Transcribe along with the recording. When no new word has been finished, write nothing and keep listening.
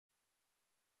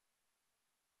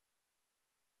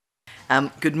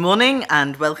Good morning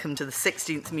and welcome to the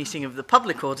 16th meeting of the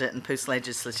Public Audit and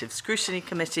Post-Legislative Scrutiny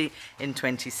Committee in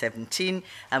 2017.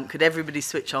 Could everybody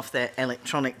switch off their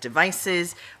electronic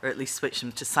devices, or at least switch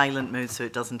them to silent mode so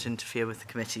it doesn't interfere with the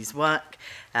committee's work?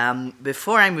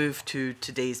 Before I move to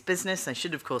today's business, I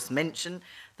should of course mention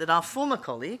that our former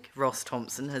colleague, Ross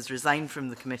Thompson, has resigned from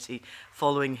the committee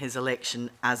following his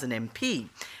election as an MP.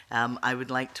 I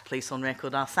would like to place on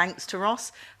record our thanks to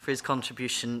Ross for his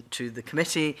contribution to the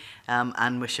committee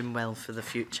and wish him well for the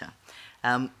future.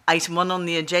 Item 1 on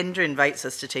the agenda invites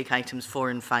us to take items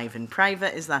 4 and 5 in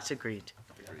private. Is that agreed?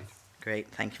 Agreed. Great,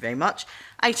 thank you very much.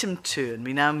 Item 2, and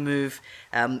we now move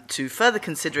to further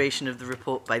consideration of the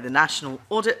report by the National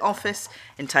Audit Office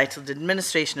entitled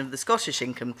Administration of the Scottish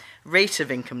Income Rate of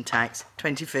Income Tax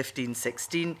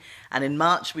 2015-16, and in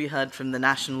March we heard from the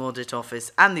National Audit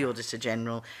Office and the Auditor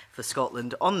General for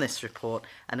Scotland on this report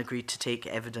and agreed to take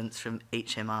evidence from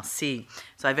HMRC.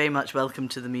 So I very much welcome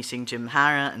to the meeting Jim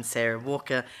Harra and Sarah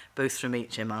Walker, both from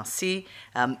HMRC.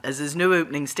 As there's no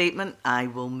opening statement, I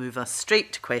will move us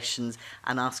straight to questions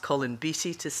and ask Colin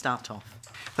Beattie to start off.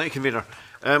 Thank you, Convener.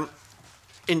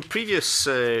 In previous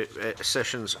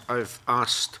sessions, I've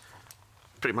asked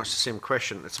pretty much the same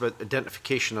question. It's about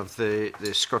identification of the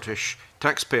Scottish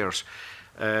taxpayers.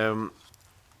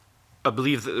 I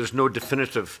believe that there's no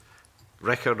definitive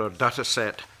record or data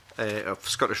set of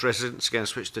Scottish residents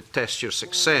against which to test your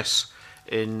success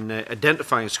in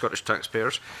identifying Scottish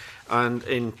taxpayers. And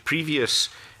in previous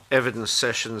evidence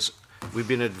sessions, we've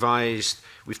been advised,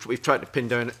 we've tried to pin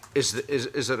down, is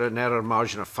there an error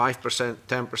margin of 5%,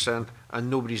 10%, and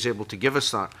nobody's able to give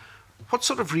us that. What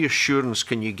sort of reassurance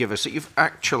can you give us that you've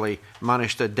actually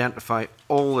managed to identify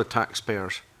all the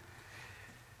taxpayers?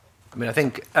 I mean, I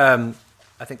think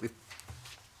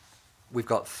we've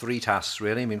got three tasks,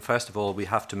 really. I mean, first of all, we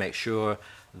have to make sure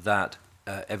that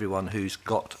everyone who's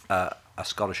got a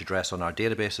Scottish address on our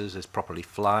databases is properly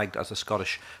flagged as a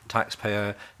Scottish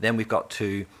taxpayer. Then we've got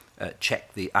to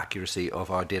check the accuracy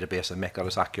of our database and make that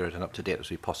as accurate and up to date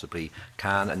as we possibly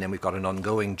can. And then we've got an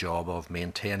ongoing job of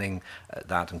maintaining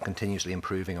that and continuously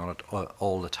improving on it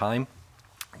all the time.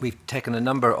 We've taken a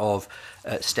number of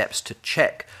steps to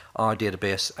check our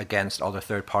database against other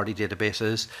third-party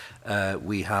databases.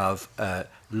 We have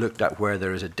looked at where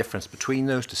there is a difference between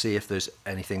those to see if there's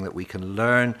anything that we can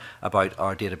learn about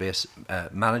our database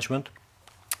management.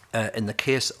 In the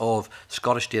case of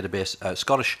Scottish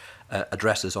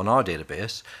addresses on our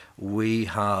database, we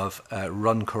have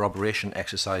run corroboration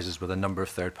exercises with a number of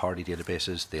third-party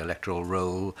databases, the Electoral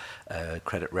Roll,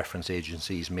 credit reference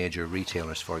agencies, major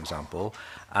retailers, for example,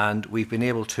 and we've been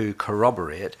able to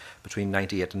corroborate between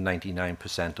 98 and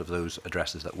 99% of those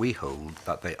addresses that we hold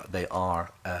that they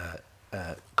are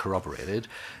corroborated.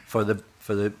 For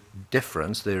the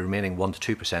difference, the remaining 1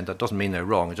 to 2%, that doesn't mean they're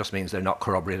wrong, it just means they're not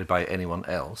corroborated by anyone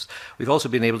else. We've also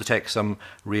been able to take some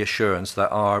reassurance that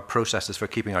our processes for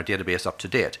keeping our database up to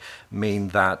date mean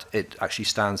that it actually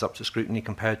stands up to scrutiny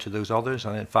compared to those others,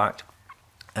 and in fact,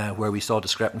 where we saw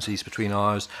discrepancies between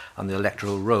ours and the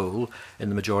Electoral Roll, in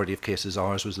the majority of cases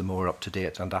ours was the more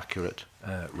up-to-date and accurate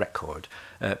record.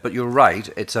 But you're right,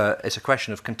 it's a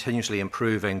question of continuously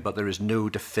improving, but there is no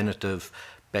definitive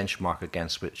benchmark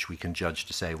against which we can judge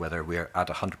to say whether we're at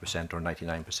 100% or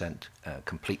 99%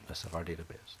 completeness of our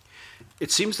database.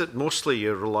 It seems that mostly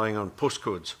you're relying on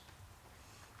postcodes.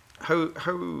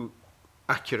 How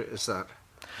accurate is that?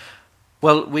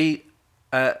 Well, we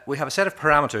have a set of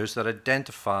parameters that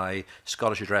identify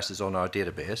Scottish addresses on our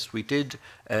database. We did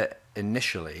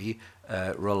initially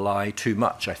rely too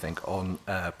much, I think, on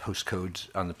postcodes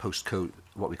and the postcode,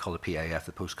 what we call the PAF,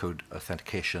 the postcode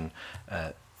authentication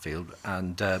field,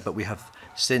 and but we have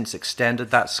since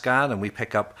extended that scan and we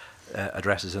pick up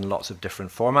addresses in lots of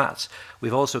different formats.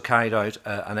 We've also carried out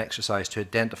an exercise to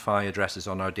identify addresses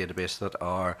on our database that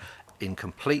are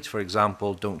incomplete, for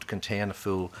example, don't contain a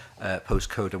full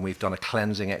postcode, and we've done a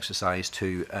cleansing exercise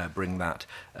to bring that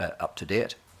up to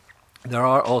date. There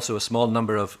are also a small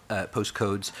number of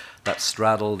postcodes that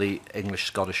straddle the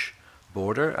English-Scottish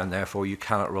border, and therefore you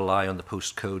cannot rely on the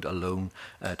postcode alone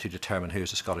to determine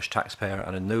who's a Scottish taxpayer,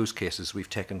 and in those cases we've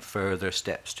taken further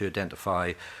steps to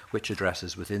identify which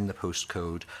addresses within the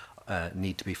postcode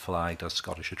need to be flagged as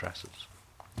Scottish addresses.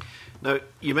 Now,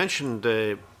 you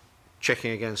mentioned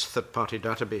checking against third-party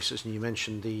databases, and you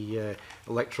mentioned the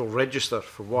electoral register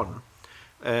for one.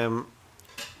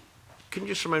 Can you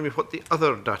just remind me what the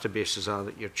other databases are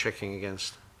that you're checking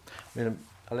against? I mean,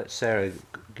 I'll let Sarah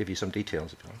give you some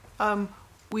details if you want.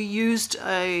 We used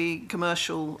a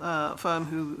commercial firm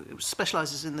who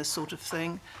specialises in this sort of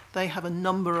thing. They have a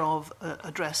number of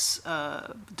address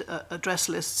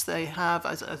lists. They have,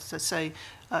 as I say,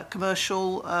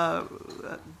 commercial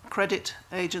credit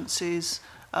agencies,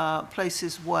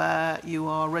 places where you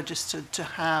are registered to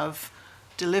have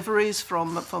deliveries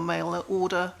from mail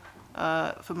order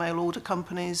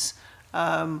companies,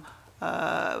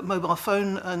 mobile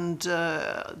phone and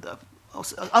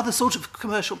other sort of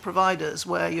commercial providers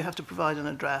where you have to provide an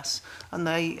address, and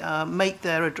they make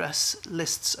their address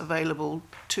lists available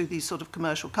to these sort of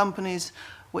commercial companies,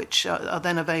 which are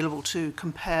then available to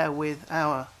compare with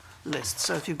our list.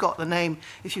 So if you've got the name,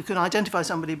 if you can identify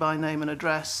somebody by name and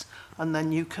address, and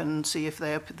then you can see if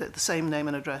the same name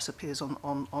and address appears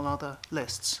on other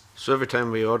lists. So every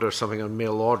time we order something on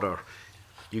mail order,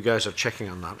 you guys are checking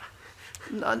on that?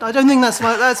 I don't think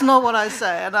that's not what I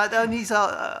say. And these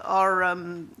are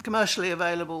commercially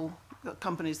available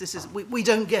companies. We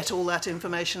don't get all that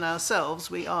information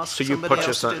ourselves. We ask somebody else to do the check. So you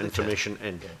purchase that information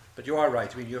in. Yeah. But you are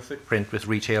right. I mean, your footprint with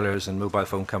retailers and mobile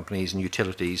phone companies and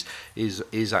utilities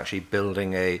is actually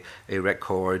building a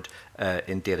record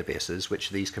in databases, which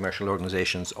these commercial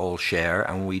organisations all share,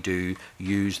 and we do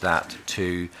use that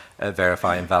to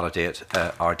verify and validate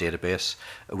our database.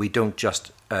 We don't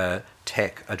just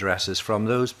take addresses from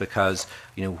those, because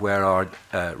where our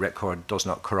record does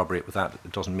not corroborate with that,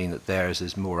 it doesn't mean that theirs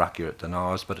is more accurate than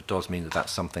ours, but it does mean that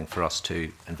that's something for us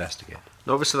to investigate.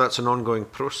 Now, obviously that's an ongoing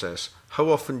process. How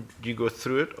often do you go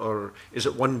through it, or is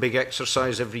it one big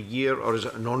exercise every year, or is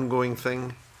it an ongoing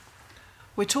thing?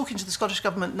 We're talking to the Scottish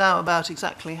Government now about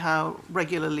exactly how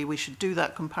regularly we should do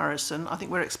that comparison. I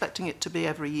think we're expecting it to be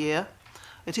every year.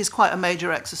 It is quite a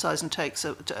major exercise and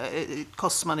it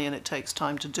costs money and it takes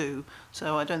time to do.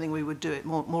 So I don't think we would do it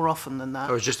more often than that.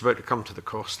 I was just about to come to the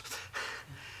cost.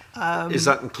 Is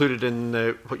that included in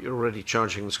what you're already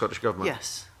charging the Scottish Government?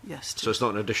 Yes. So it's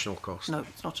not an additional cost? No,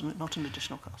 it's not an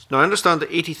additional cost. Now, I understand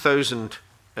that 80,000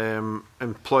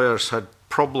 employers had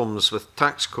problems with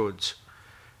tax codes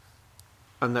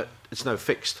and that it's now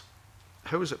fixed.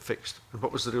 How is it fixed, and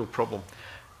what was the real problem?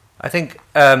 I think,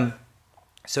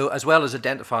 so as well as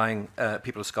identifying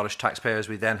people as Scottish taxpayers,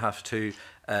 we then have to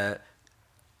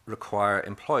require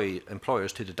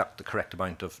employers to deduct the correct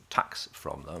amount of tax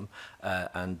from them.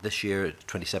 And this year,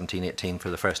 2017-18,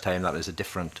 for the first time, that is a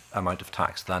different amount of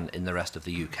tax than in the rest of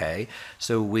the UK.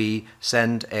 So we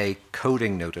send a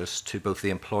coding notice to both the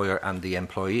employer and the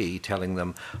employee, telling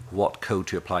them what code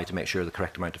to apply to make sure the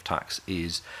correct amount of tax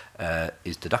is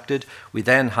deducted. We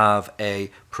then have a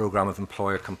programme of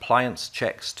employer compliance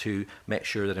checks to make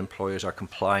sure that employers are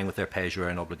complying with their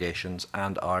pay-as-you-earn obligations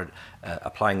and are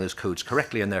applying those codes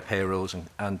correctly in their payrolls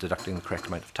and deducting the correct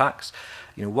amount of tax.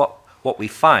 What we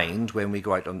find when we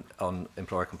go out on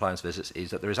employer compliance visits is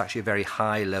that there is actually a very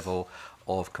high level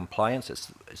of compliance.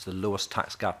 It's the lowest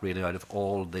tax gap really out of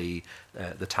all the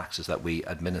taxes that we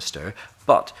administer.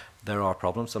 But there are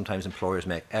problems. Sometimes employers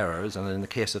make errors, and in the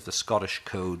case of the Scottish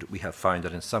Code, we have found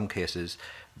that in some cases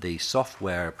the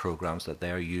software programs that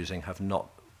they are using have not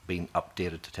been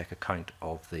updated to take account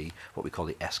of what we call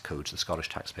the S codes, the Scottish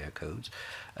taxpayer codes.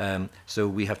 So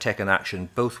we have taken action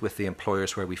both with the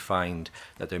employers where we find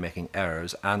that they're making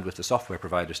errors and with the software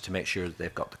providers to make sure that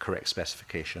they've got the correct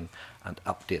specification and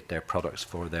update their products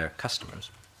for their customers.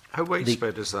 How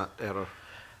widespread is that error?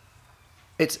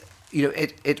 It's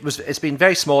been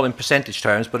very small in percentage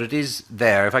terms, but it is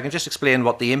there. If I can just explain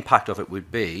what the impact of it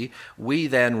would be, we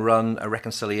then run a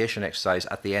reconciliation exercise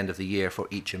at the end of the year for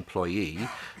each employee.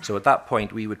 So at that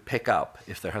point, we would pick up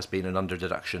if there has been an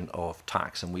underdeduction of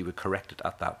tax, and we would correct it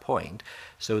at that point.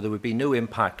 So there would be no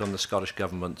impact on the Scottish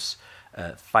Government's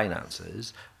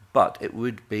finances, but it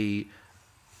would be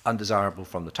undesirable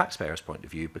from the taxpayer's point of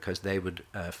view, because they would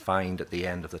find at the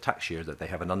end of the tax year that they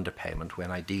have an underpayment when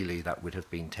ideally that would have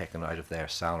been taken out of their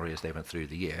salary as they went through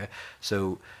the year.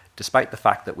 So despite the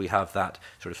fact that we have that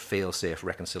sort of fail-safe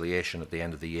reconciliation at the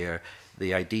end of the year,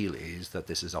 the ideal is that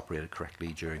this is operated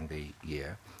correctly during the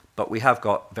year. But we have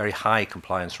got very high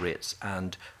compliance rates,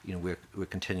 and we're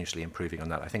continuously improving on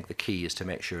that. I think the key is to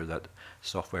make sure that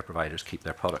software providers keep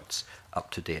their products up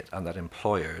to date and that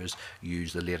employers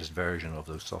use the latest version of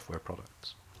those software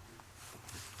products.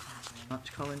 Thank you very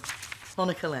much, Colin.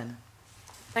 Monica Lennon.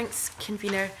 Thanks,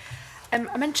 Convener.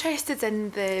 I'm interested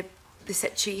in the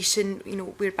situation,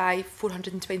 whereby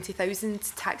 420,000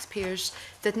 taxpayers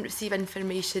didn't receive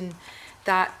information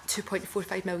that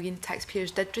 2.45 million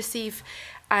taxpayers did receive.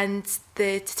 And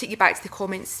to take you back to the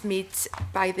comments made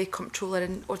by the Comptroller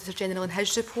and Auditor General in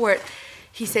his report,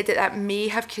 he said that may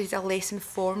have created a less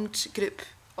informed group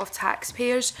of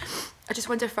taxpayers. I just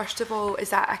wonder, first of all,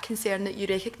 is that a concern that you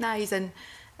recognise, and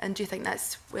And do you think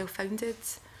that's well-founded?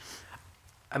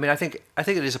 I mean, I think it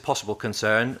is a possible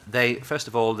concern. First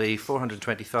of all, the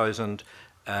 420,000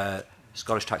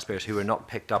 Scottish taxpayers who were not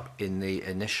picked up in the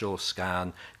initial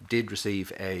scan did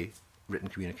receive a written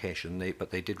communication,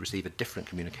 but they did receive a different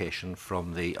communication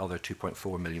from the other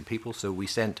 2.4 million people. So we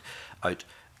sent out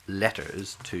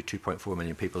letters to 2.4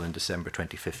 million people in December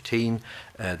 2015.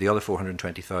 The other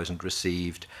 420,000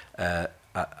 received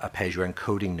a pay-as-you-earn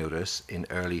coding notice in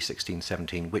early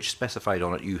 16-17, which specified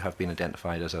on it you have been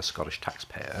identified as a Scottish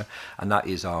taxpayer, and that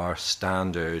is our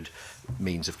standard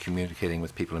means of communicating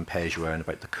with people in pay-as-you-earn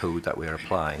about the code that we are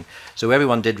applying. So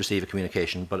everyone did receive a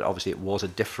communication, but obviously it was a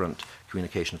different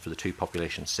communication for the two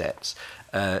population sets.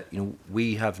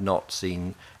 We have not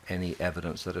seen any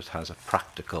evidence that it has a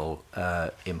practical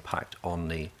impact on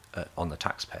the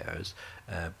taxpayers,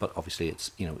 but obviously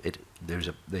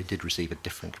they did receive a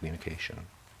different communication.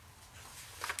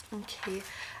 Okay.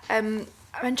 I'm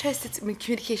interested,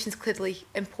 communication is clearly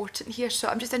important here, so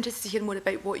I'm just interested to hear more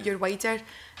about what your wider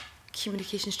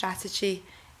communication strategy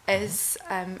is,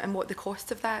 and what the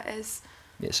cost of that is.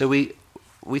 Yeah, so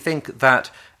we think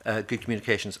that good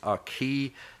communications are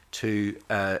key to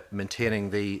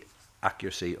maintaining the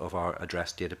accuracy of our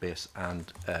address database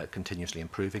and continuously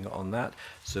improving on that.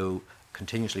 So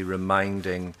continuously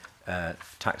reminding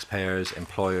taxpayers,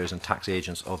 employers and tax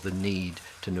agents of the need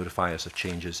to notify us of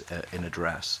changes in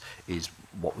address is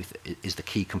what is the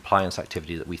key compliance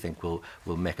activity that we think will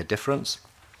make a difference.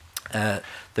 There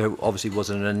obviously was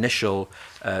an initial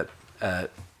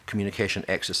communication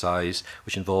exercise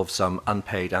which involved some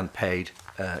unpaid and paid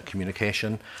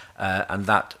communication, and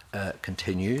that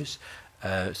continues.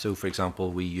 So, for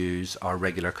example, we use our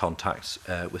regular contacts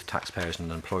with taxpayers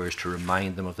and employers to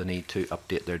remind them of the need to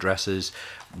update their addresses.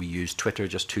 We used Twitter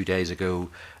just 2 days ago.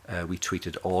 We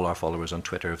tweeted all our followers on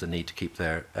Twitter of the need to keep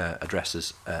their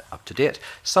addresses up to date.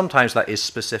 Sometimes that is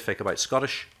specific about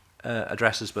Scottish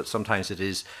addresses, but sometimes it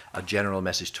is a general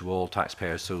message to all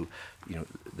taxpayers. So,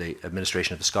 the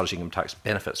administration of the Scottish income tax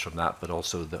benefits from that, but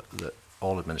also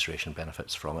all administration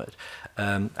benefits from it.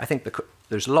 I think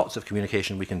there's lots of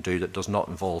communication we can do that does not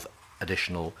involve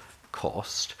additional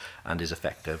cost and is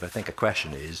effective. I think a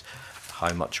question is,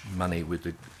 how much money would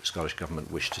the Scottish Government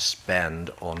wish to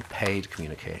spend on paid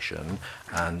communication,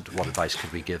 and what advice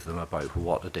could we give them about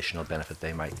what additional benefit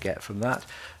they might get from that?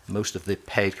 Most of the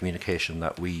paid communication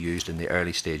that we used in the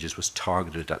early stages was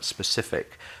targeted at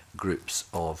specific groups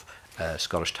of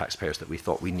Scottish taxpayers that we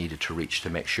thought we needed to reach to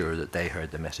make sure that they heard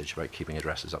the message about keeping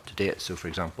addresses up to date. So, for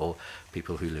example,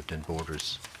 people who lived in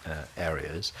borders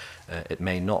areas, it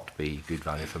may not be good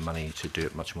value for money to do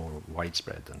it much more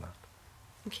widespread than that.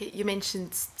 Okay, you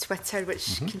mentioned Twitter,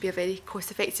 which can be a very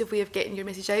cost-effective way of getting your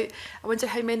message out. I wonder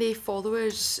how many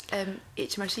followers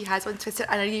HMRC has on Twitter,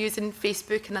 and are you using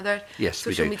Facebook and other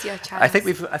social media channels?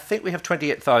 I think we have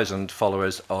 28,000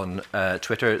 followers on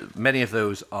Twitter. Many of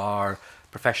those are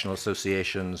professional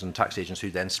associations and tax agents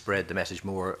who then spread the message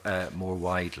more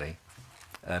widely.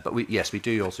 But we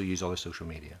do also use other social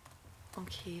media.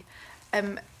 Okay.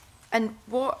 And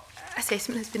what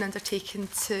assessment has been undertaken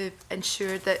to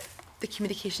ensure that the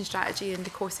communication strategy and the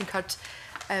costs incurred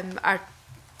are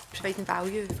providing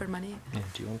value for money? Yeah,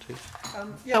 do you want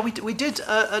to? We did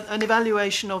an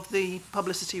evaluation of the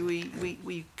publicity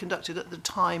we conducted at the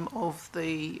time of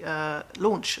the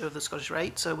launch of the Scottish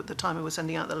rate, so at the time we were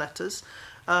sending out the letters.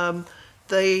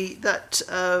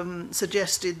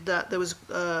 Suggested that there was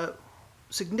a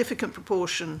significant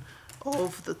proportion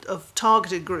of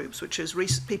targeted groups, which is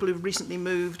people who've recently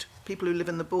moved, people who live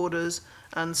in the borders,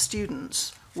 and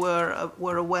students were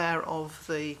aware of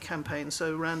the campaign.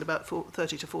 So around about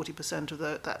 30 to 40% of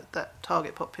that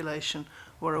target population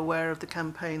were aware of the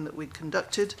campaign that we'd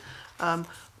conducted.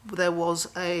 There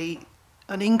was an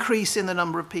increase in the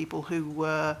number of people who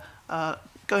were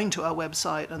going to our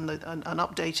website and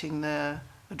updating their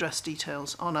address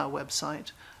details on our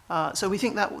website. So we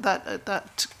think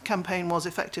that campaign was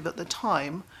effective at the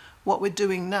time. What we're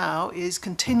doing now is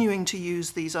continuing to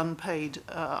use these unpaid,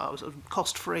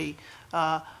 cost-free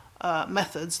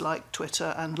methods like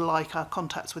Twitter and like our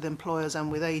contacts with employers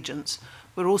and with agents.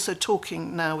 We're also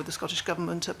talking now with the Scottish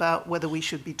Government about whether we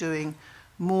should be doing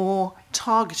more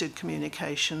targeted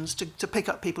communications to pick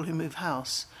up people who move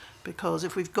house. Because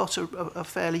if we've got a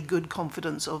fairly good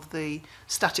confidence of the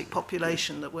static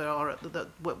population that we are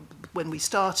when we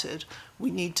started, we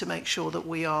need to make sure that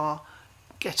we are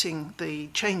getting the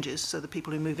changes, so the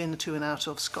people who move into and out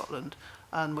of Scotland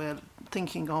and we're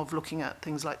thinking of looking at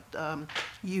things like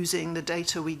using the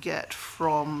data we get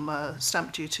from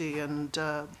stamp duty and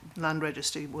land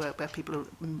registry, where people are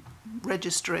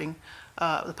registering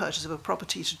the purchase of a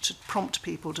property to prompt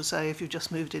people to say, if you've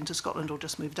just moved into Scotland or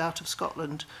just moved out of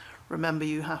Scotland, remember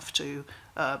you have to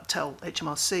tell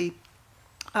HMRC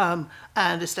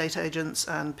and estate agents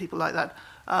and people like that.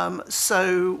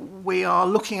 So we are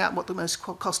looking at what the most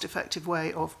cost-effective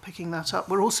way of picking that up.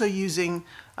 We're also using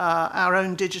our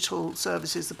own digital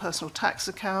services, the personal tax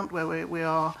account, where we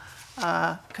are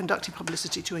conducting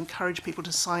publicity to encourage people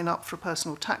to sign up for a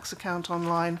personal tax account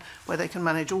online, where they can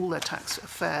manage all their tax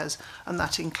affairs, and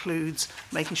that includes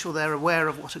making sure they're aware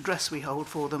of what address we hold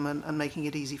for them and making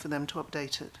it easy for them to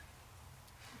update it.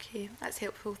 Okay, that's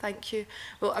helpful, thank you.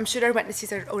 Well, I'm sure our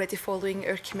witnesses are already following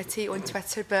our committee on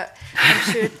Twitter, but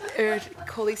I'm sure our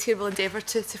colleagues here will endeavour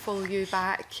to follow you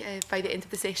back by the end of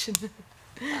the session.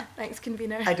 Thanks,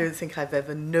 Convener. I don't think I've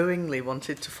ever knowingly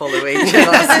wanted to follow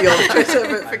HMRC on Twitter,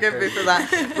 but forgive me for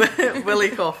that. Willie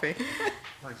Coffey.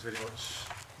 Thanks very much,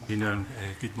 Convener, and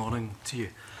good morning to you.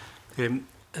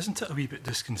 Isn't it a wee bit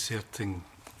disconcerting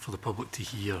for the public to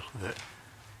hear that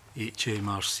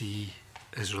HMRC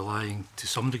is relying to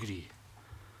some degree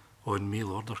on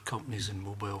mail order companies and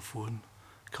mobile phone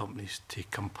companies to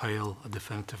compile a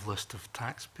definitive list of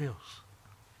taxpayers?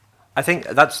 I think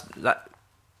that's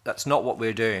not what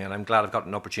we're doing, and I'm glad I've got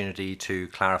an opportunity to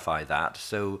clarify that.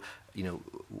 So,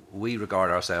 we regard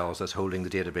ourselves as holding the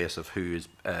database of who is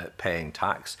paying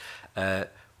tax,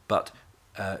 but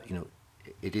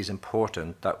it is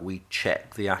important that we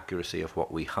check the accuracy of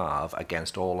what we have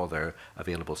against all other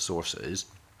available sources,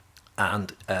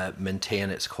 and maintain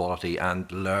its quality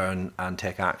and learn and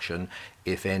take action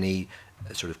if any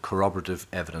sort of corroborative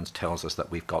evidence tells us that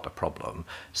we've got a problem.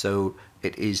 So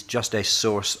it is just a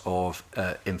source of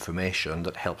information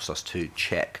that helps us to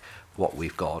check what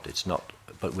we've got. It's not,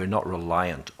 but we're not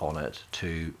reliant on it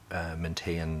to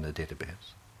maintain the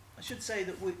database. I should say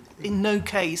that in no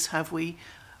case have we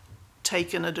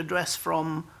taken an address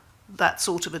from that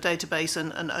sort of a database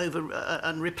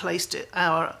and replaced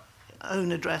our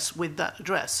own address with that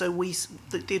address. So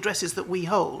the addresses that we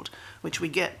hold, which we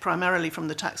get primarily from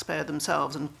the taxpayer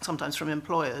themselves and sometimes from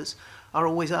employers, are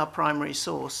always our primary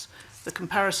source. The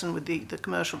comparison with the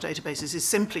commercial databases is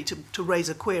simply to raise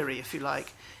a query, if you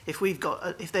like. If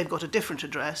they've got a different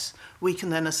address, we can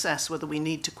then assess whether we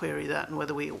need to query that and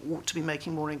whether we ought to be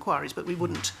making more inquiries, but we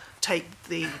wouldn't take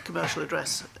the commercial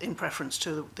address in preference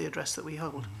to the address that we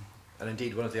hold. And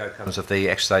indeed, one of the outcomes of the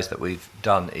exercise that we've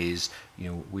done is,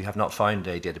 we have not found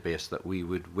a database that we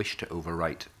would wish to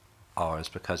overwrite ours,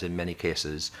 because in many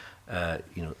cases,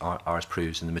 ours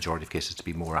proves in the majority of cases to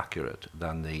be more accurate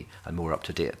and more up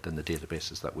to date than the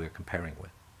databases that we're comparing with.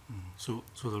 So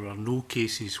there are no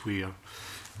cases where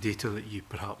data that you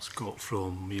perhaps got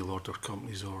from mail order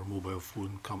companies or mobile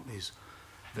phone companies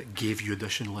that gave you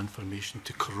additional information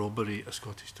to corroborate a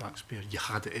Scottish taxpayer. You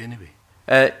had it anyway.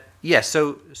 Yes,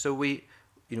 so we,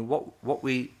 what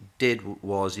we did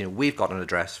was, we've got an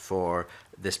address for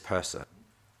this person.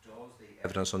 Does the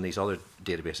evidence on these other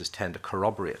databases tend to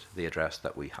corroborate the address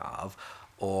that we have,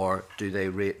 or do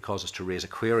they cause us to raise a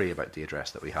query about the address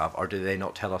that we have, or do they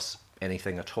not tell us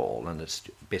anything at all, and it's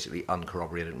basically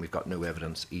uncorroborated and we've got no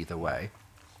evidence either way?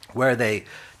 Where they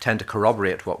tend to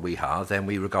corroborate what we have, then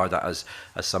we regard that as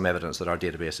some evidence that our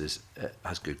database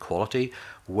has good quality.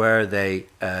 Where they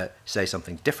say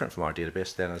something different from our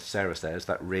database, then, as Sarah says,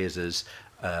 that raises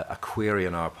a query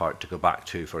on our part to go back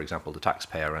to, for example, the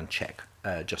taxpayer and check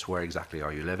just where exactly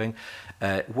are you living.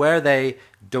 Where they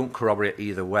don't corroborate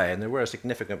either way, and there were a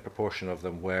significant proportion of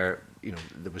them where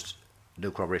there was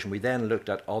no corroboration, we then looked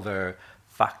at other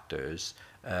factors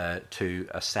to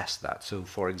assess that. So,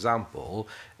 for example,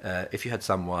 if you had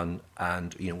someone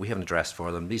and we have an address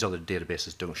for them, these other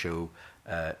databases don't show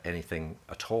anything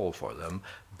at all for them,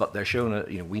 but they're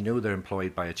shown, we know they're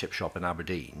employed by a chip shop in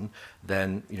Aberdeen,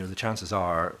 then the chances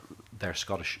are they're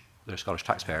Scottish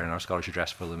taxpayer, and our Scottish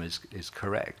address for them is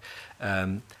correct.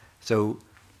 So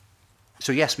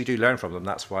yes, we do learn from them.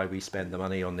 That's why we spend the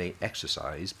money on the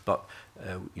exercise. But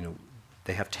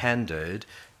they have tended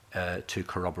to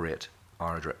corroborate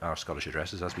our Scottish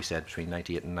addresses. As we said, between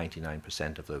 98 and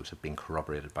 99% of those have been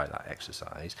corroborated by that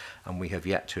exercise, and we have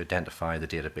yet to identify the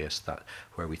database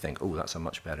where we think, oh, that's a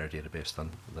much better database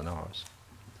than ours.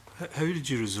 How did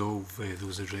you resolve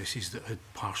those addresses that had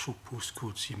partial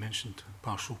postcodes? You mentioned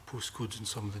partial postcodes in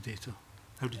some of the data.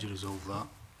 How did you resolve that?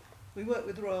 We work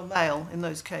with the Royal Mail in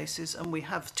those cases, and we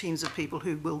have teams of people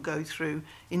who will go through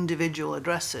individual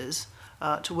addresses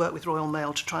to work with Royal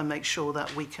Mail to try and make sure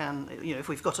that we can, you know, if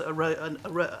we've got a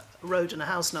road and a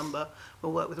house number,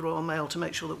 we'll work with Royal Mail to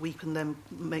make sure that we can then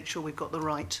make sure we've got the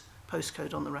right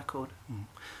postcode on the record.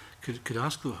 Could I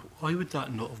ask, though, why would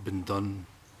that not have been done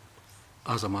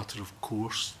as a matter of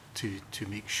course to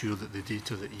make sure that the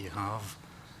data that you have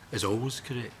is always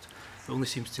correct? It only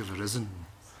seems to have arisen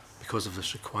because of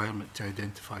this requirement to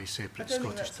identify separate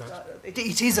Scottish tax.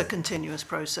 It is a continuous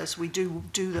process. We do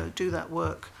that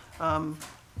work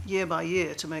year by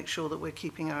year to make sure that we're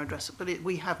keeping our address. But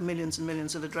we have millions and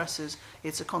millions of addresses.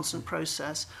 It's a constant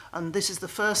process. And this is the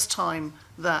first time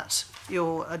that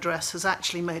your address has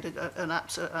actually made an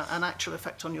actual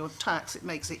effect on your tax. It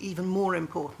makes it even more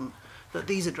important that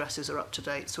these addresses are up to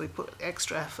date. So we put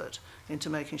extra effort into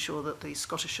making sure that the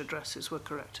Scottish addresses were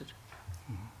corrected.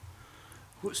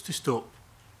 What's to stop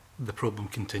the problem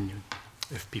continuing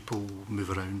if people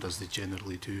move around as they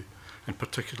generally do, and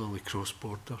particularly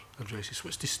cross-border addresses?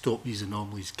 What's to stop these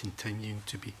anomalies continuing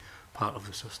to be part of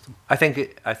the system? I think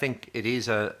it is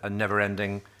a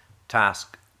never-ending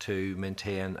task to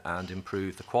maintain and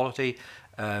improve the quality.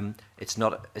 It's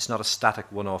not a static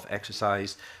one-off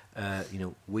exercise. You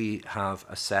know, we have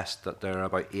assessed that there are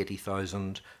about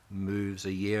 80,000 moves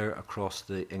a year across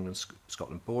the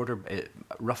England-Scotland border,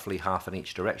 roughly half in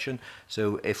each direction.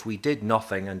 So if we did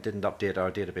nothing and didn't update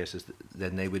our databases,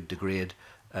 then they would degrade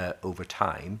over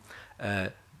time.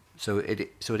 So it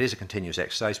is a continuous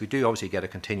exercise. We do obviously get a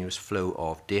continuous flow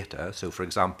of data. So, for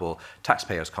example,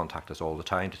 taxpayers contact us all the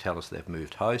time to tell us they've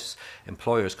moved house.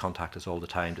 Employers contact us all the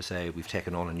time to say we've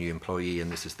taken on a new employee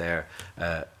and this is their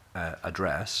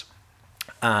address.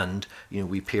 And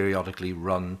we periodically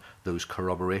run those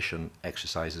corroboration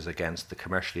exercises against the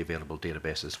commercially available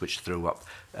databases, which throw up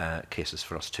cases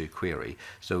for us to query.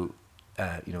 So,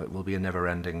 it will be a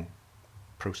never-ending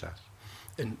process.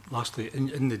 And lastly,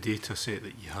 in the data set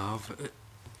that you have,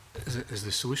 is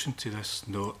the solution to this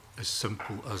not as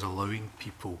simple as allowing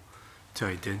people to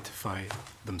identify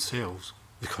themselves,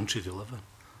 the country they live in?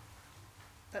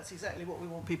 That's exactly what we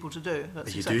want people to do. That's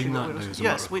Are you exactly doing what that we're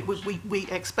now? Yes, we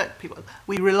expect people.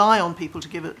 We rely on people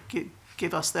to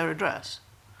give us their address.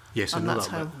 Yes, and I know that's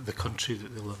that, how. but the country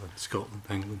that they live in, Scotland,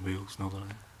 England, Wales,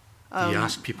 Northern Ireland. Do you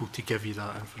ask people to give you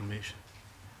that information?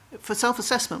 For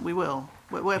self-assessment, we will.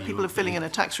 Where You people will are filling be. in a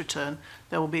tax return,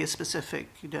 there will be a specific,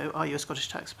 are you a Scottish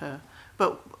taxpayer?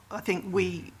 But I think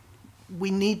we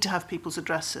need to have people's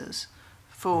addresses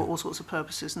for all sorts of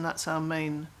purposes, and that's our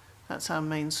main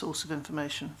source of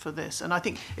information for this. And I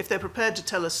think if they're prepared to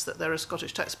tell us that they're a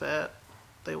Scottish taxpayer,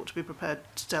 they ought to be prepared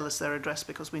to tell us their address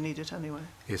because we need it anyway.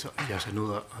 Yes, I know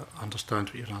that. I understand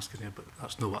what you're asking there, but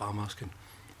that's not what I'm asking.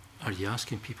 Are you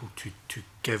asking people to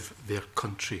give their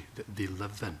country that they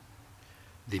live in?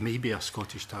 They may be a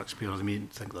Scottish taxpayer, they may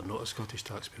think they're not a Scottish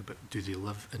taxpayer, but do they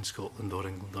live in Scotland or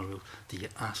England or Wales? Do you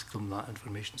ask them that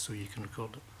information so you can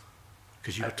record it?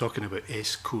 Because you were talking about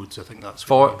S codes, I think that's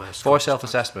what you mean by for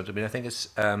self-assessment. I mean, I think it's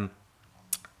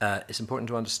important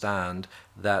to understand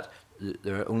that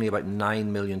there are only about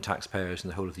 9 million taxpayers in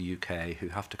the whole of the UK who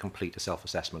have to complete a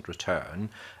self-assessment return,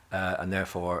 and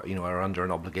therefore, are under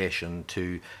an obligation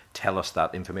to tell us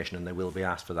that information, and they will be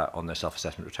asked for that on their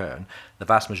self-assessment return. The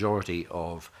vast majority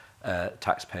of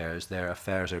taxpayers, their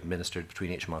affairs are administered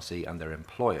between HMRC and their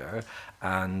employer,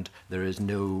 and there is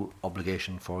no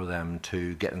obligation for them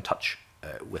to get in touch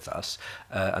with us,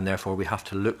 and therefore we have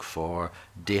to look for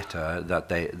data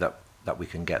that we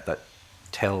can get that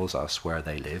tells us where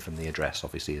they live, and the address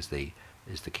obviously is the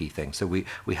key thing. So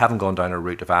we haven't gone down a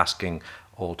route of asking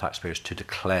all taxpayers to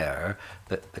declare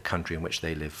the country in which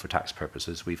they live for tax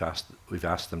purposes. We've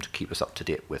asked them to keep us up to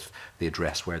date with the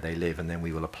address where they live, and then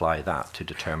we will apply that to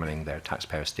determining their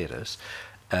taxpayer status.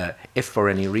 If for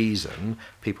any reason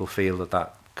people feel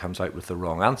that comes out with the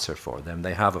wrong answer for them,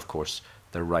 they have, of course,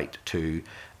 the right to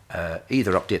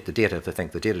either update the data if they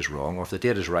think the data is wrong, or if the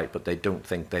data is right but they don't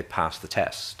think they passed the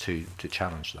tests, to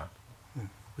challenge that. Yeah.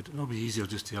 Would it not be easier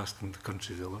just to ask them the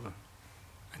country they live in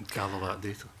and gather that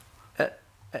data?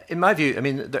 In my view, I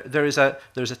mean, there's a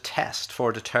test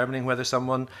for determining whether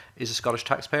someone is a Scottish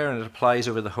taxpayer, and it applies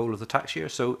over the whole of the tax year.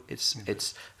 So it's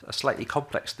a slightly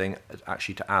complex thing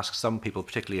actually to ask some people,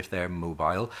 particularly if they're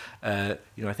mobile. I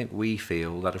think we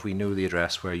feel that if we know the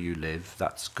address where you live,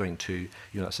 that's going to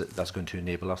that's going to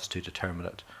enable us to determine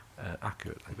it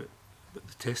accurately. But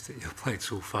the test that you applied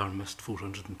so far missed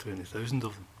 420,000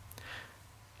 of them.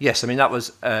 Yes, I mean, that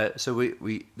was, so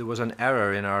there was an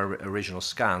error in our original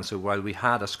scan. So while we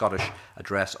had a Scottish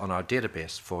address on our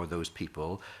database for those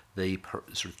people, the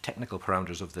sort of technical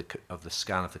parameters of the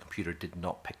scan of the computer did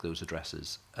not pick those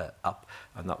addresses up,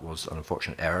 and that was an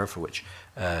unfortunate error for which,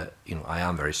 I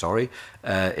am very sorry.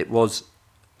 It was,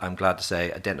 I'm glad to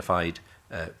say, identified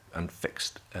and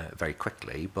fixed very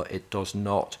quickly, but it does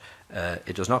not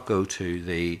go to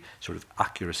the sort of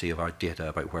accuracy of our data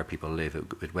about where people live.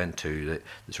 It went to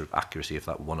the sort of accuracy of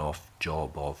that one-off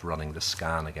job of running the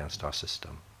scan against our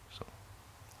system. So,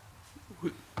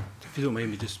 if you don't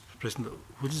mind me just pressing,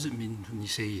 what does it mean when you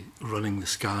say running the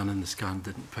scan and the scan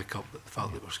didn't pick up the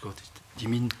fact that we're Scottish? Do you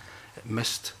mean it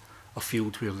missed a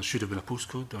field where there should have been a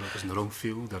postcode, or it was in the wrong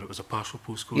field, or it was a partial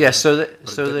postcode? Yes, or it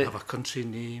didn't have a country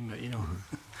name, you know.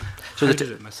 So How did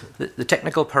it miss it? The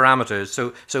technical parameters.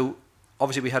 So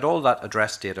obviously we had all that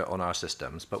address data on our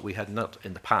systems, but we had not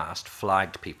in the past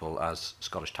flagged people as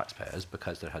Scottish taxpayers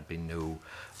because there had been there'd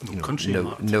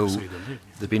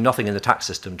been nothing in the tax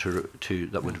system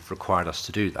that would have required us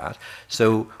to do that.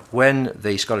 So when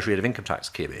the Scottish rate of income tax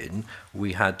came in,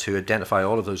 we had to identify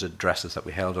all of those addresses that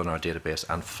we held on our database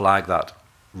and flag that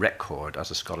record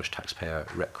as a Scottish taxpayer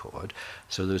record.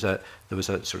 So there was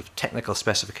a sort of technical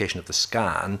specification of the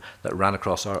scan that ran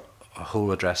across our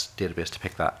whole address database to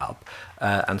pick that up,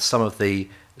 and some of the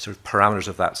sort of parameters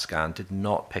of that scan did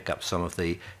not pick up some of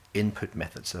the input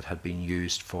methods that had been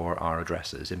used for our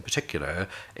addresses. In particular,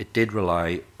 it did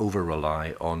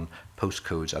over-rely on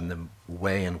postcodes and the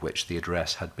way in which the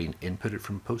address had been inputted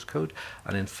from postcode,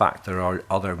 and in fact there are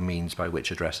other means by which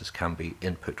addresses can be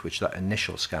input which that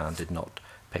initial scan did not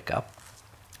pick up.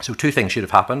 So two things should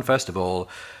have happened. First of all,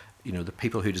 the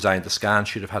people who designed the scan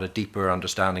should have had a deeper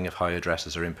understanding of how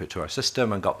addresses are input to our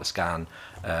system and got the scan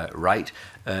right.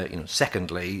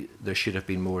 Secondly, there should have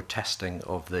been more testing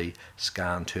of the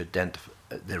scan to identify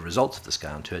the results of the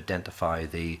scan to identify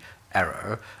the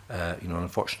error.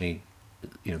 Unfortunately,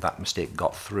 that mistake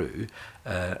got through,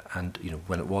 and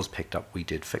when it was picked up, we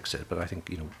did fix it. But I think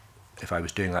if I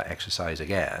was doing that exercise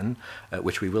again,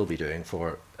 which we will be doing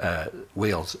for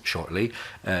Wales shortly,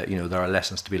 there are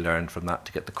lessons to be learned from that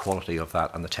to get the quality of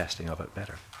that and the testing of it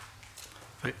better.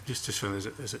 Right, just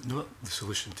is it not the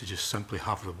solution to just simply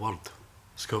have the word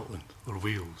Scotland or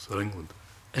Wales or England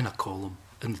in a column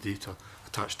in the data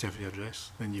attached to every address?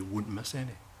 Then you won't miss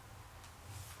any.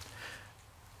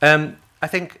 I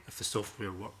think if the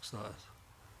software works, that is.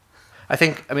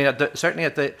 Certainly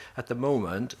at the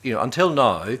moment, until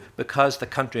now, because the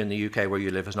country in the UK where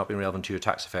you live has not been relevant to your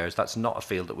tax affairs, that's not a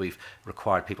field that we've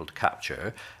required people to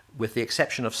capture, with the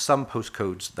exception of some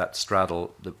postcodes that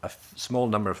straddle, a small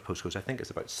number of postcodes, I think it's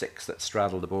about 6 that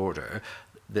straddle the border.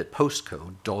 The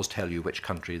postcode does tell you which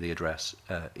country the address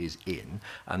is in,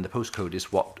 and the postcode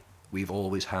is what we've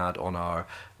always had on our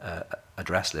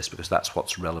address list because that's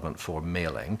what's relevant for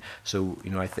mailing. So,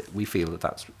 we feel that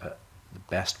that's the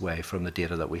best way from the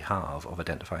data that we have of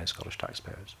identifying Scottish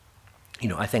taxpayers.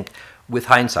 I think with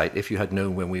hindsight, if you had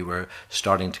known when we were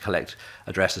starting to collect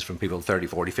addresses from people 30,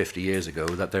 40, 50 years ago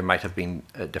that there might have been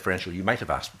a differential, you might have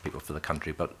asked people for the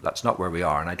country, but that's not where we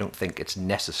are, and I don't think it's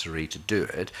necessary to do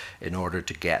it in order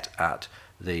to get at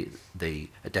the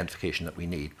identification that we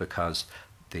need, because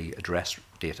the address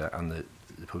data and the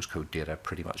postcode data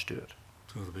pretty much do it.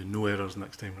 So there'll be no errors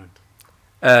next time round?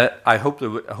 I hope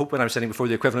when I'm sitting before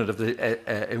the equivalent of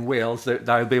in Wales that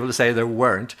I'll be able to say there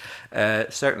weren't.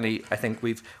 Certainly, I think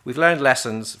we've learned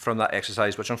lessons from that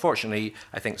exercise, which unfortunately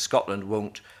I think Scotland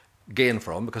won't gain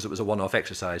from because it was a one-off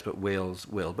exercise, but Wales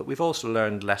will. But we've also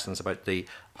learned lessons about the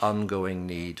ongoing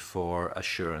need for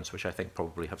assurance, which I think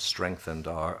probably have strengthened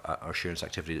our assurance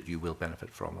activity that you will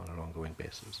benefit from on an ongoing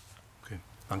basis. Okay,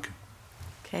 thank you.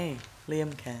 Okay,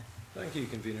 Liam Kerr. Thank you,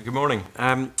 Convener. Good morning.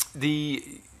 The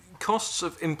costs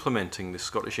of implementing the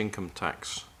Scottish income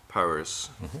tax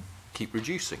powers keep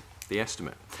reducing, the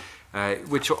estimate,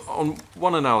 which on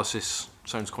one analysis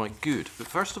sounds quite good. But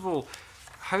first of all,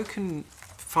 how can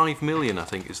 5 million, I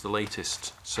think, is the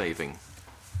latest saving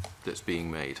that's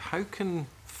being made. How can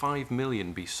 5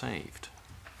 million be saved,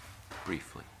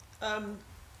 briefly?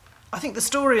 I think the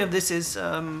story of this is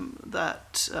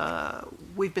that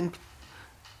we've been...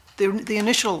 The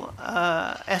initial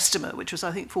estimate, which was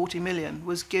I think 40 million,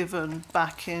 was given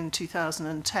back in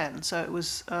 2010. So it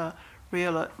was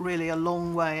really a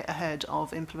long way ahead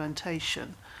of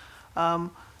implementation.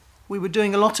 We were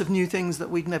doing a lot of new things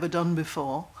that we'd never done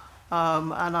before.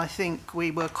 And I think we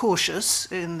were cautious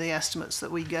in the estimates that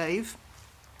we gave.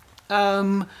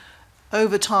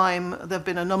 Over time, there have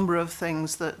been a number of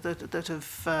things that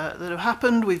have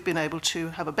happened. We've been able to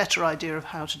have a better idea of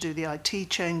how to do the IT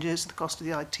changes. The cost of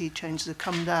the IT changes have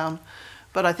come down.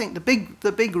 But I think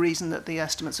the big reason that the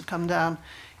estimates have come down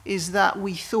is that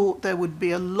we thought there would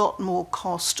be a lot more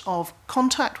cost of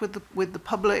contact with the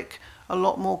public, a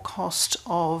lot more cost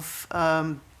of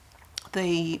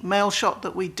the mail shot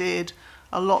that we did,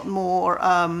 a lot more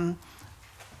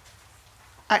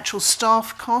actual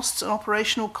staff costs and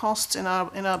operational costs in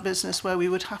our business, where we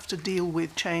would have to deal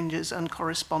with changes and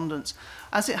correspondence.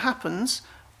 As it happens,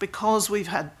 because we've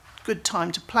had good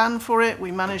time to plan for it,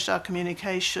 we managed our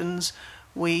communications,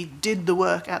 we did the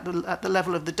work at the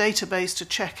level of the database to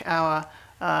check our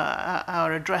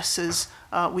addresses.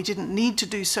 We didn't need to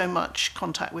do so much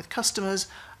contact with customers,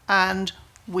 and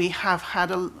we have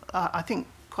had, I think,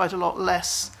 quite a lot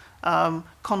less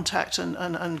contact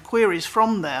and queries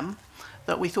from them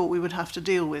that we thought we would have to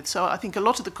deal with. So I think a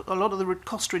lot of the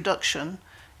cost reduction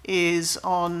is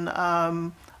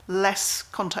on less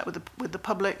contact with the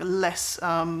public, less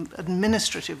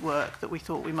administrative work that we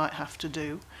thought we might have to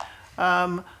do.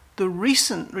 The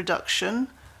recent reduction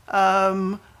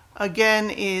again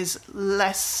is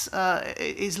largely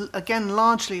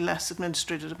less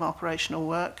administrative and operational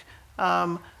work.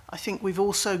 I think we've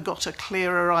also got a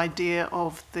clearer idea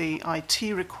of the IT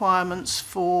requirements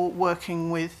for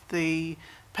working with the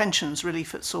pensions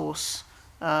relief at source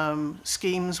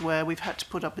schemes, where we've had to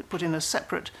put in a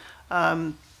separate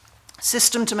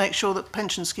system to make sure that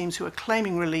pension schemes who are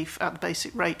claiming relief at the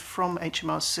basic rate from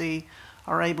HMRC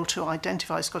are able to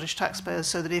identify Scottish taxpayers,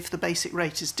 so that if the basic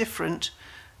rate is different,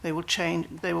 they will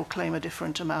claim a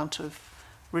different amount of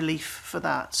relief for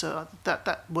that. So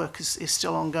that work is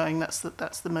still ongoing. That's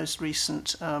the most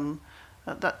recent.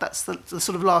 That's the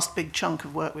sort of last big chunk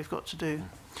of work we've got to do.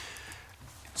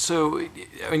 So,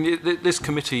 I mean, this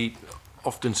committee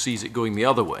often sees it going the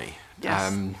other way.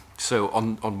 Yes. So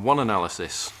on one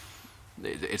analysis,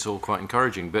 it's all quite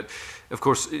encouraging, but of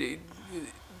course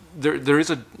there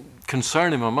is a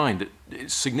concern in my mind that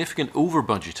significant over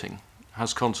budgeting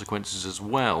has consequences as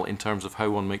well in terms of how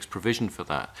one makes provision for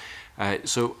that.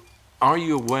 So are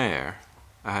you aware,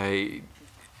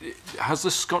 has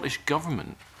the Scottish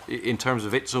Government, in terms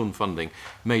of its own funding,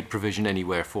 made provision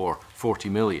anywhere for 40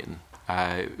 million?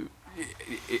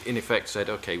 In effect said,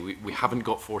 okay, we haven't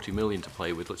got 40 million to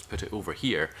play with, let's put it over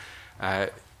here.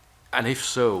 And if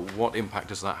so, what impact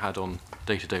has that had on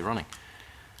day-to-day running?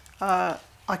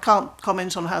 I can't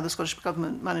comment on how the Scottish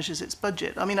Government manages its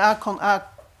budget. I mean, our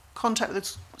contact with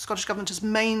the Scottish Government has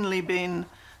mainly been,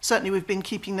 certainly we've been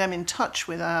keeping them in touch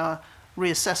with our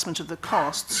reassessment of the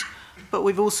costs, but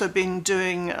we've also been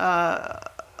doing,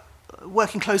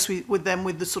 working closely with them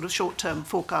with the sort of short-term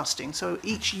forecasting. So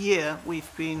each year we've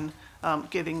been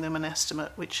giving them an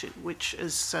estimate, which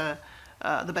is the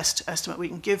best estimate we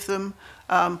can give them.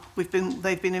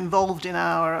 They've been involved in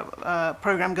our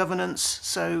programme governance,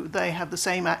 so they have the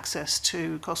same access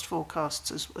to cost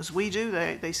forecasts as we do.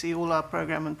 They see all our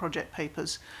programme and project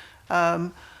papers.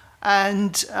 So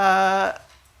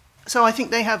I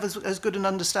think they have as good an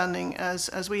understanding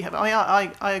as we have.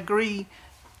 I agree.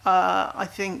 I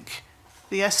think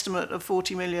the estimate of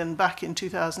 40 million back in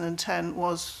 2010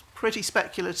 was pretty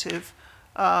speculative.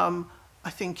 I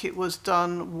think it was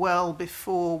done well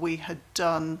before we had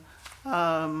done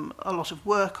a lot of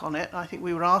work on it. I think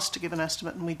we were asked to give an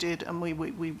estimate, and we did, and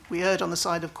we erred on the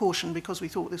side of caution because we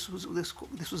thought this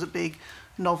was a big,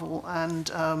 novel, and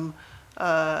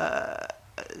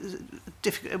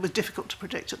it was difficult to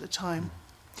predict at the time.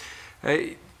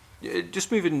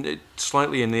 Just moving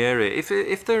slightly in the area,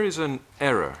 if there is an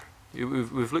error,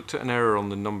 we've looked at an error on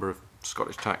the number of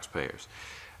Scottish taxpayers.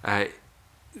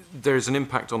 There's an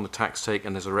impact on the tax take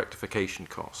and there's a rectification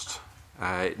cost.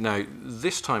 Now,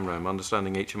 this time round,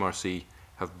 understanding HMRC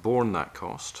have borne that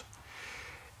cost.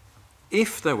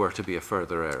 If there were to be a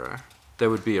further error, there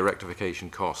would be a rectification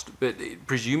cost, but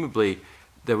presumably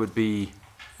there would be,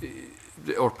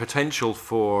 or potential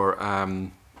for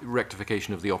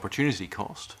rectification of the opportunity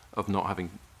cost of not having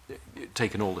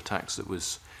taken all the tax that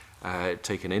was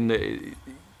taken in.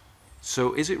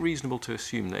 So is it reasonable to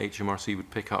assume that HMRC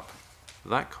would pick up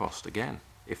that cost again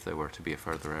if there were to be a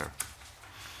further error?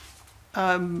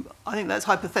 I think that's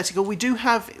hypothetical. We do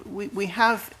have, we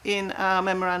have in our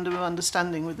memorandum of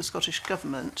understanding with the Scottish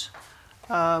Government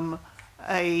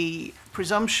a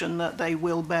presumption that they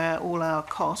will bear all our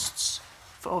costs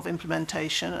of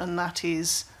implementation, and that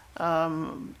is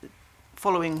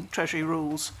following Treasury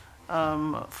rules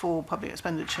for public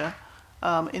expenditure.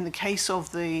 In the case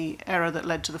of the error that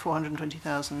led to the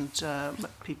 420,000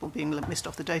 people being missed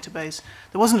off the database,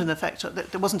 there wasn't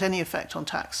any effect on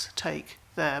tax take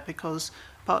there,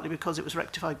 partly because it was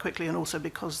rectified quickly, and also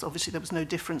because obviously there was no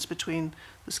difference between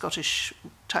the Scottish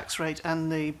tax rate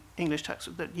and the English tax,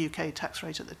 the UK tax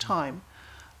rate at the time.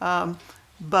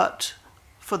 but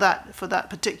for that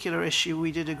particular issue,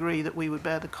 we did agree that we would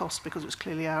bear the cost because it was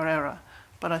clearly our error.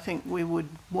 But I think we would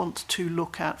want to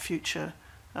look at future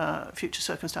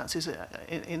circumstances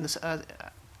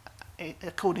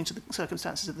according to the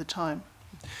circumstances of the time.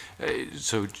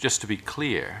 So just to be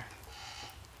clear,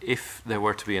 if there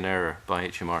were to be an error by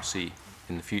HMRC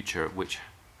in the future which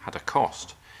had a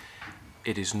cost,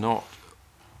 it is not,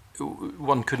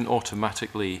 one couldn't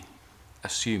automatically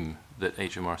assume that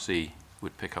HMRC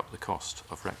would pick up the cost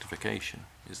of rectification.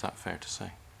 Is that fair to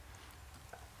say?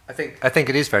 I think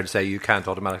it is fair to say you can't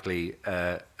automatically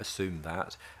assume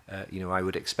that. I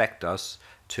would expect us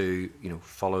to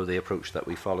follow the approach that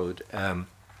we followed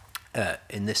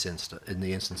in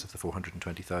the instance of the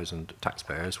 420,000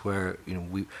 taxpayers, where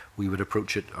we would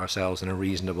approach it ourselves in a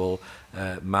reasonable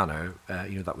manner.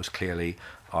 That was clearly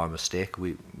our mistake.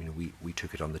 We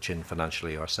took it on the chin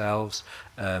financially ourselves.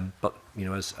 But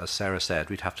as Sarah said,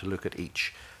 we'd have to look at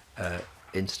each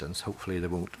instance. Hopefully there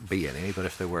won't be any, but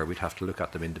if there were, we'd have to look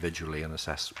at them individually and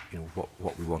assess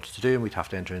what we wanted to do, and we'd have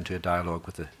to enter into a dialogue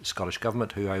with the Scottish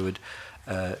Government, who I would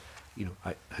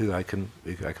who I can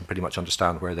pretty much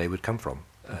understand where they would come from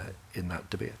in that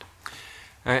debate.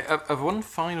 I've one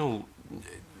final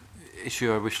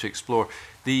issue I wish to explore.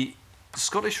 The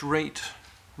Scottish rate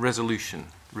resolution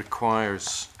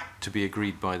requires to be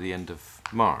agreed by the end of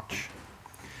March,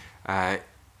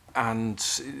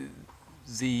 and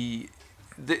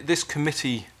this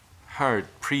committee heard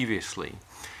previously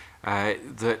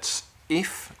that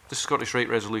if the Scottish rate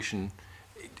resolution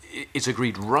is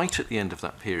agreed right at the end of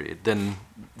that period, then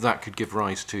that could give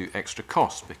rise to extra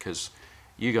costs, because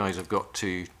you guys have got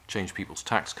to change people's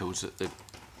tax codes at the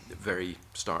very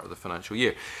start of the financial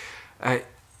year.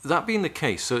 That being the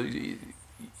case, so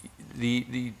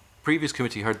the previous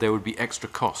committee heard there would be extra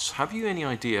costs. Have you any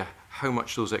idea how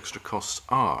much those extra costs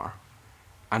are,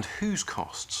 and whose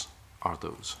costs are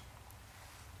those?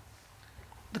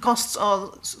 The costs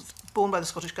are borne by the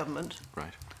Scottish Government.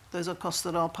 Right. Those are costs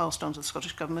that are passed on to the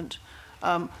Scottish Government.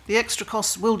 The extra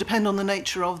costs will depend on the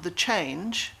nature of the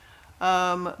change.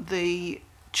 The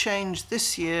change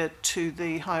this year to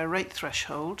the higher rate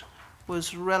threshold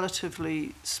was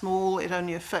relatively small. It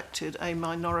only affected a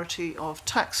minority of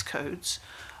tax codes.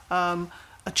 A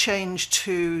change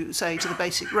to, say, to the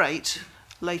basic rate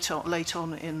late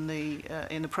on in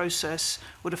the process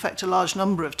would affect a large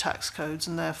number of tax codes,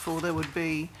 and therefore there would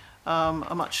be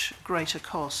a much greater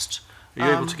cost. Are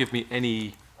you able to give me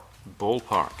any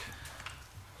ballpark?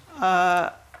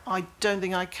 I don't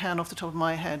think I can off the top of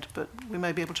my head, but we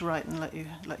may be able to write and let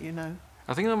you know.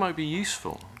 I think that might be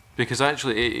useful, because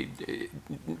actually,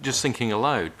 just thinking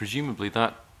aloud, presumably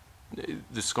that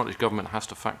the Scottish Government has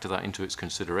to factor that into its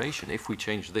consideration. If we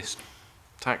change this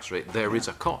tax rate, there is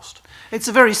a cost. It's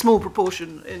a very small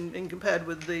proportion in compared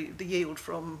with the yield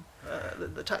from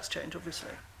the tax change,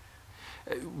 obviously.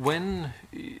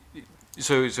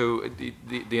 So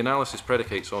the analysis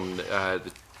predicates on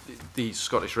the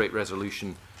Scottish rate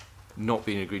resolution not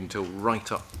being agreed until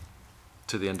right up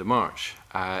to the end of March,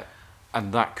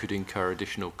 and that could incur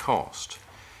additional cost.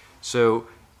 So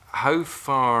how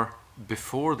far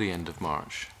before the end of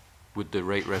March would the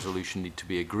rate resolution need to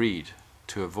be agreed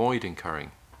to avoid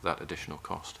incurring that additional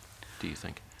cost, do you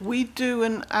think? We do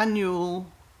an annual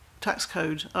tax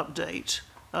code update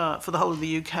for the whole of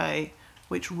the UK,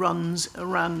 which runs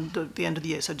around the end of the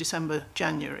year, so December,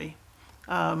 January.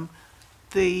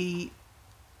 The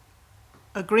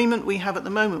agreement we have at the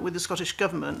moment with the Scottish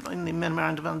Government in the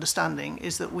Memorandum of Understanding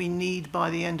is that we need by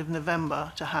the end of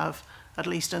November to have at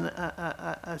least an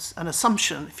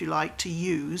assumption, if you like, to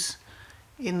use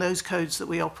in those codes that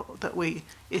we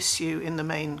issue in the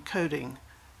main coding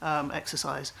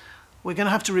exercise. We're going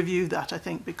to have to review that, I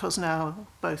think, because now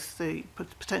both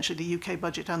potentially the UK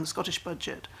budget and the Scottish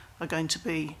budget are going to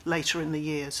be later in the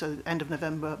year, so end of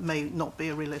November may not be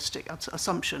a realistic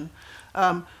assumption.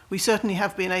 We certainly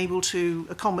have been able to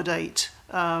accommodate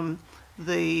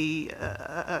the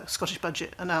Scottish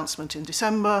budget announcement in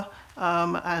December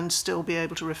and still be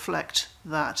able to reflect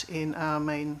that in our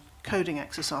main coding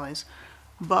exercise.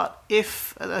 But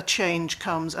if a change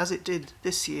comes, as it did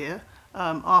this year,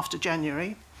 after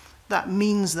January, that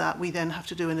means that we then have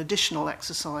to do an additional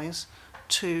exercise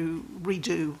to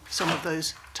redo some of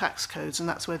those tax codes, and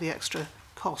that's where the extra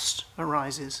cost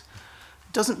arises.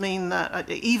 Doesn't mean that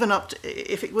even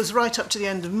if it was right up to the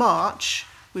end of March,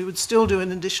 we would still do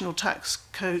an additional tax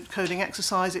coding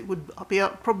exercise. It would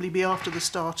probably be after the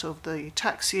start of the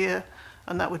tax year,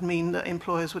 and that would mean that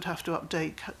employers would have to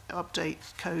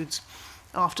update codes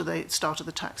after the start of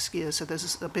the tax year. So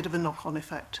there's a bit of a knock-on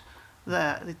effect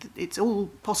there. It's all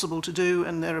possible to do,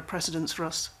 and there are precedents for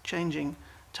us changing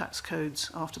tax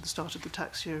codes after the start of the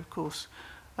tax year, of course.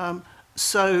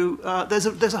 So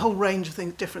there's a whole range of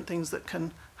things, different things that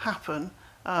can happen,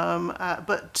 and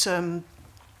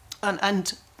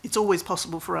it's always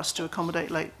possible for us to accommodate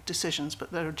late decisions,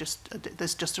 but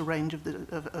there's just a range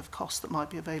of costs that might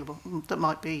be available, that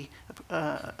might be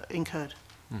incurred.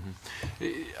 Mm-hmm.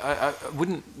 I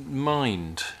wouldn't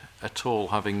mind at all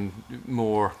having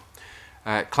more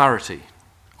clarity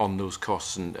on those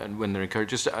costs and when they're incurred.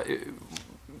 Just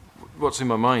what's in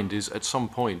my mind is at some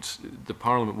point the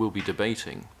Parliament will be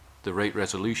debating the rate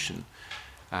resolution,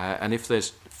 and if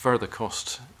there's further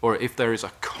cost, or if there is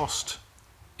a cost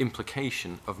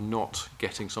implication of not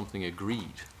getting something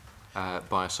agreed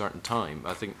by a certain time,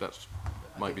 I think that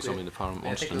might be something the Parliament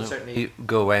wants to know. Certainly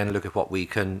go away and look at what we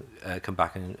can come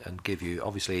back and give you.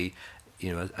 Obviously,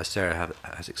 you know, as Sarah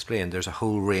has explained, there's a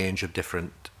whole range of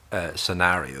different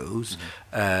scenarios,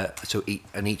 so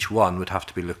each one would have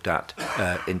to be looked at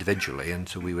individually, and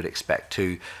so we would expect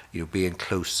to, you know, be in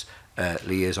close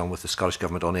liaison with the Scottish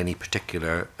Government on any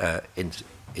particular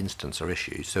instance or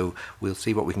issue. So we'll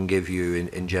see what we can give you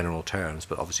in general terms,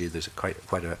 but obviously there's quite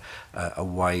a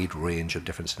wide range of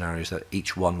different scenarios that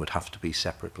each one would have to be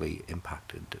separately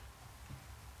impacted.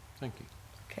 Thank you.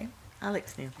 Okay,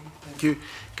 Alex Neil. Thank you.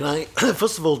 Can I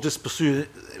first of all just pursue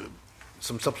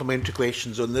some supplementary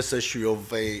questions on this issue of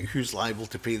who's liable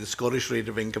to pay the Scottish rate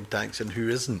of income tax and who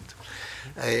isn't?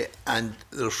 And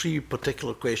there are three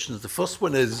particular questions. The first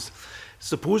one is,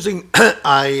 supposing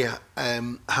I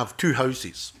have two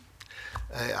houses.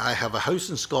 I have a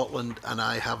house in Scotland and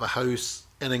I have a house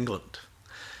in England.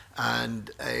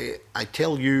 And I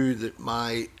tell you that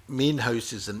my main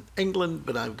house is in England,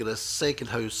 but I've got a second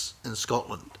house in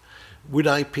Scotland. Would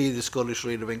I pay the Scottish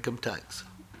rate of income tax?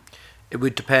 It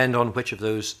would depend on which of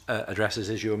those addresses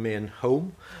is your main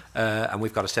home, and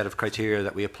we've got a set of criteria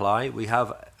that we apply. We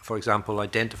have, for example,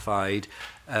 identified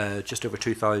just over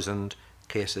 2,000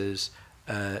 cases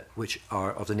which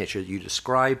are of the nature that you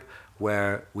describe,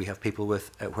 where we have people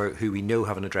with who we know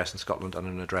have an address in Scotland and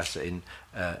an address in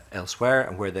elsewhere,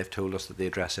 and where they've told us that the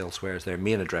address elsewhere is their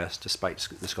main address, despite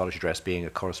the Scottish address being a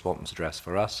correspondence address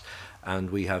for us. And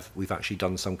we've actually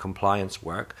done some compliance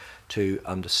work to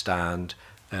understand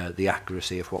the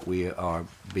accuracy of what we are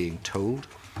being told.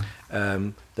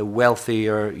 The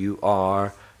wealthier you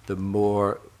are, the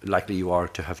more likely you are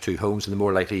to have two homes, and the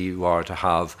more likely you are to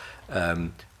have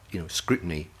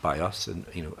scrutiny by us. And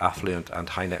affluent and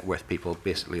high net worth people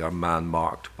basically are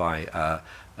man-marked by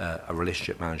a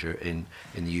relationship manager in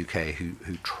the UK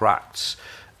who tracks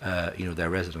their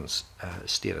residence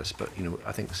status. But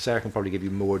I think Sarah can probably give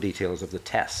you more details of the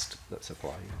test that's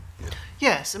applied.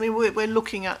 Yes, I mean we're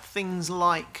looking at things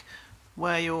like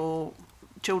where your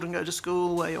children go to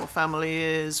school, where your family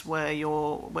is, where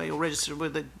you're registered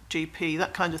with a GP,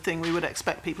 that kind of thing. We would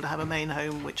expect people to have a main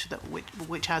home which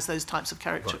has those types of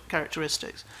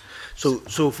characteristics. So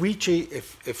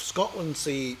if Scotland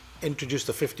say introduced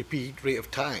a 50p rate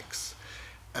of tax,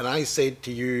 and I said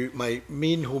to you, my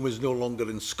main home is no longer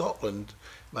in Scotland,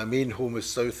 my main home is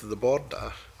south of the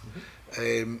border,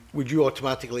 would you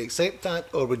automatically accept that,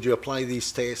 or would you apply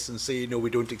these tests and say, no, we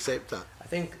don't accept that?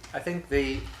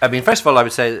 I mean, first of all, I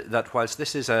would say that whilst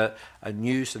this is a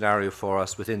new scenario for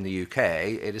us within the UK,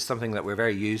 it is something that we're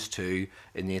very used to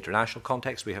in the international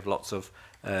context. We have lots of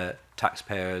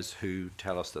taxpayers who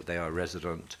tell us that they are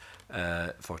resident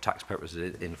for tax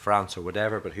purposes in France or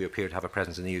whatever, but who appear to have a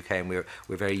presence in the UK, and we're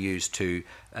very used to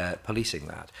policing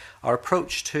that. Our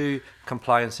approach to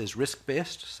compliance is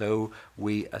risk-based, so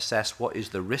we assess what is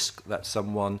the risk that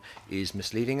someone is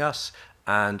misleading us,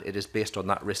 and it is based on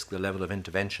that risk the level of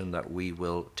intervention that we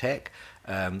will take.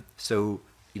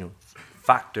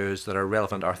 Factors that are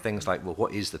relevant are things like, well,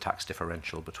 what is the tax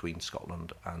differential between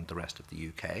Scotland and the rest of the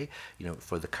UK?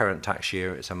 For the current tax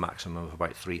year, it's a maximum of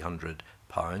about £300,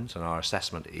 and our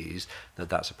assessment is that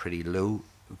that's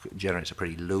generates a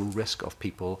pretty low risk of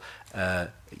people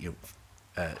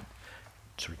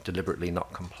sort of deliberately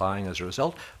not complying as a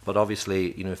result. But obviously,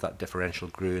 if that differential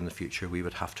grew in the future, we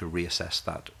would have to reassess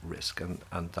that risk, and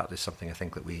that is something I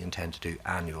think that we intend to do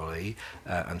annually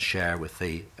and share with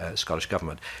the Scottish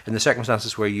Government. In the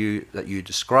circumstances that you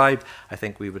describe, I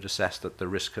think we would assess that the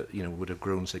risk would have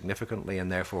grown significantly,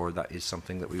 and therefore that is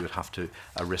something that we would have to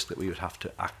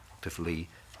actively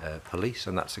police,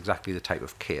 and that's exactly the type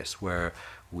of case where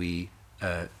we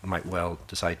might well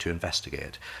decide to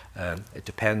investigate. It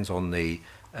depends on the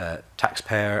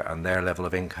taxpayer and their level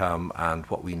of income and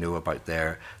what we know about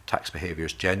their tax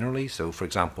behaviours generally. So, for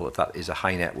example, if that is a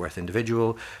high net worth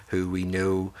individual who we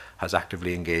know has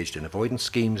actively engaged in avoidance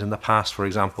schemes in the past, for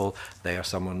example, they are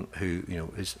someone who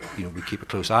we keep a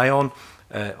close eye on.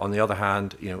 On the other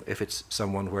hand, if it's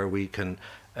someone where we can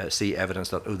see evidence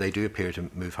that they do appear to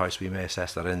move house, we may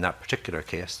assess that in that particular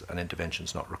case an intervention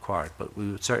is not required. But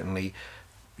we would certainly,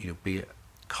 be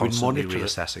constantly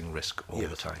reassessing risk all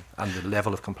the time, and the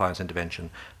level of compliance intervention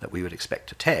that we would expect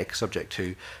to take, subject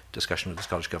to discussion with the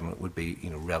Scottish Government, would be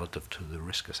relative to the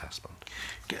risk assessment.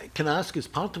 Can I ask, as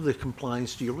part of the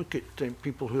compliance, do you look at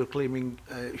people who are claiming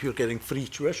who are getting free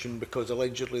tuition because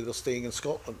allegedly they're staying in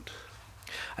Scotland?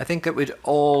 I think it would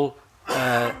all.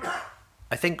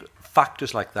 I think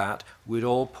factors like that would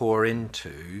all pour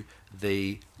into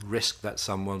the risk that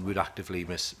someone would actively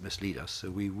mislead us. So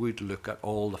we would look at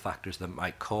all the factors that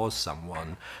might cause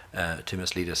someone to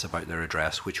mislead us about their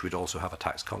address, which would also have a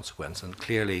tax consequence. And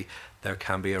clearly there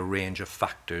can be a range of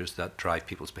factors that drive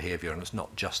people's behaviour, and it's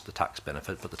not just the tax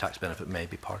benefit, but the tax benefit may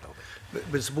be part of it.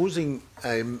 But supposing,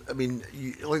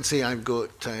 let's say I've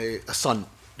got a son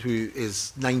who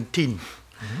is 19,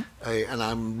 and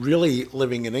I'm really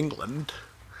living in England,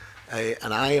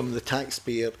 and I am the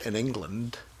taxpayer in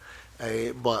England,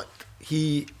 but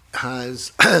he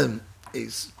has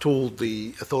he's told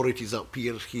the authorities up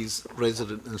here he's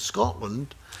resident in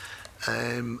Scotland,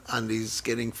 and he's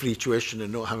getting free tuition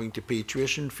and not having to pay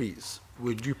tuition fees.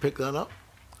 Would you pick that up?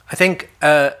 I think,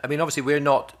 obviously we're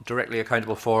not directly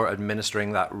accountable for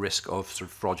administering that risk of sort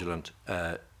of fraudulent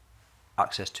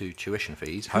access to tuition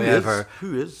fees. However,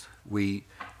 who is?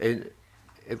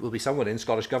 It will be someone in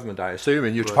Scottish Government, I assume,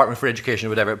 in your Department for Education or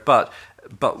whatever. But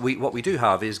what we do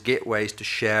have is gateways to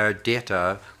share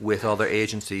data with other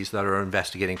agencies that are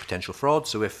investigating potential fraud.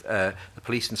 So if the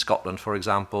police in Scotland, for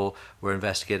example, were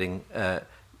investigating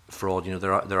fraud,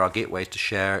 there are gateways to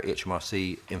share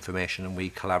HMRC information, and we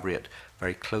collaborate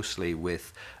very closely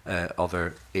with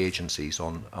other agencies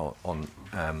on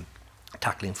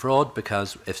tackling fraud,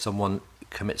 because if someone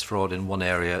commits fraud in one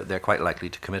area, they're quite likely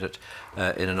to commit it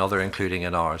in another, including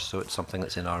in ours. So it's something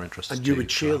that's in our interest. And you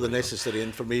would share the necessary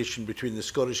information between the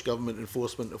Scottish Government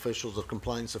enforcement officials or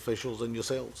compliance officials and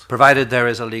yourselves? Provided there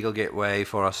is a legal gateway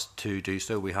for us to do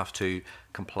so. We have to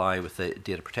comply with the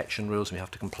data protection rules, and we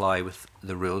have to comply with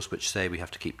the rules which say we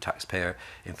have to keep taxpayer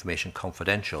information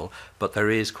confidential. But there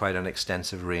is quite an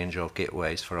extensive range of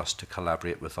gateways for us to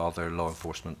collaborate with other law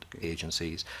enforcement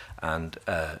agencies. And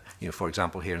for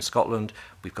example, here in Scotland,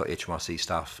 we've got HMRC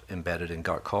staff embedded in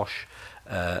Gardner,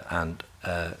 and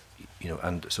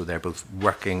so they're both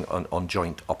working on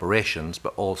joint operations,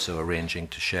 but also arranging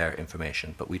to share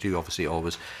information. But we do obviously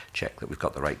always check that we've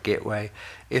got the right gateway.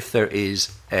 If there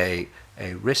is a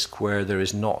risk where there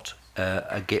is not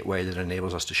a gateway that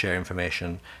enables us to share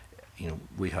information,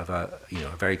 we have a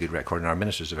very good record, and our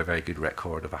ministers have a very good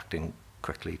record of acting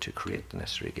quickly to create the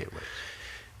necessary gateway.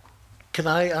 Can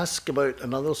I ask about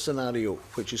another scenario,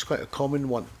 which is quite a common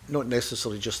one, not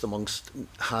necessarily just amongst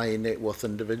high net worth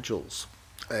individuals?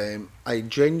 And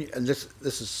this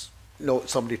is not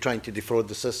somebody trying to defraud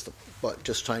the system, but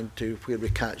just trying to, where we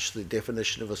catch the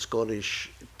definition of a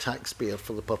Scottish taxpayer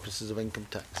for the purposes of income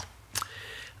tax.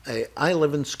 I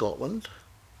live in Scotland,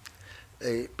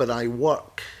 but I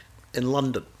work in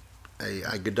London.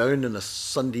 I go down on a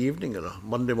Sunday evening or a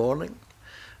Monday morning.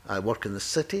 I work in the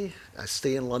city. I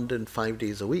stay in London 5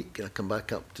 days a week, and I come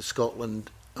back up to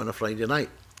Scotland on a Friday night.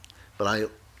 But I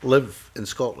live in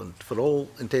Scotland. For all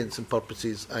intents and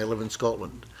purposes, I live in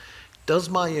Scotland. Does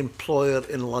my employer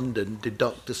in London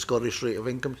deduct the Scottish rate of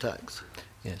income tax?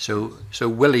 Yeah, so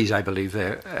Willies, I believe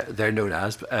they're known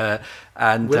as.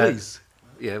 And Willies?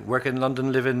 Yeah, work in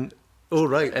London, live in Edinburgh,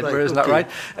 right. Isn't that right?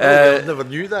 I never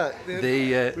knew that.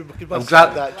 I'm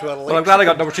glad I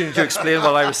got an opportunity to explain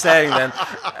what I was saying then.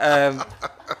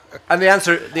 And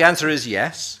the answer is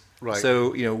yes. Right.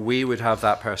 So we would have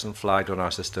that person flagged on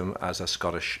our system as a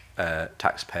Scottish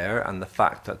taxpayer, and the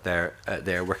fact that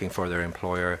they're working for their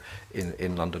employer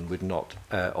in London would not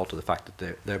alter the fact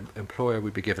that their employer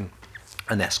would be given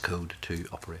an S code to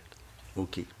operate.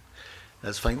 Okay.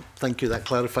 That's fine. Thank you. That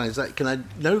clarifies that. Can I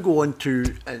now go on to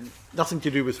nothing to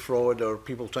do with fraud or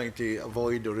people trying to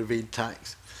avoid or evade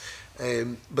tax?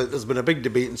 But there's been a big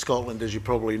debate in Scotland, as you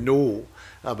probably know,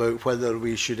 about whether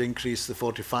we should increase the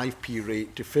 45p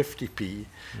rate to 50p,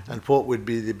 and what would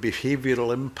be the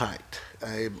behavioural impact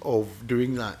of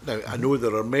doing that. Now, I know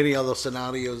there are many other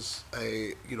scenarios,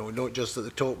 not just at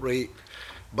the top rate,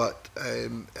 but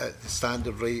at the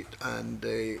standard rate and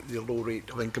the low rate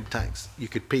of income tax you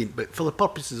could paint. But for the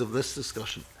purposes of this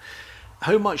discussion,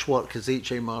 how much work has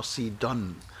HMRC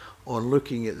done on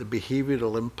looking at the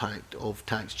behavioural impact of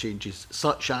tax changes,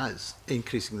 such as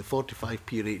increasing the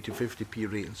 45p rate to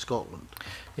 50p rate in Scotland?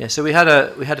 Yeah, so we had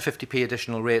a 50p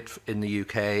additional rate in the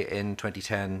UK in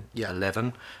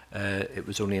 2010-11. It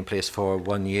was only in place for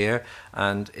 1 year,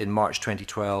 and in March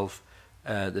 2012,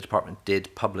 the department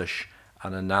did publish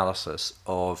an analysis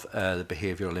of the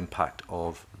behavioural impact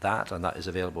of that, and that is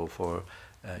available for.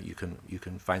 You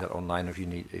can find it online, or if you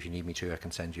need me to, I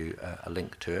can send you a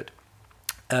link to it.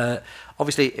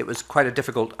 Obviously, it was quite a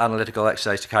difficult analytical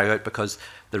exercise to carry out because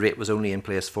the rate was only in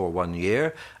place for 1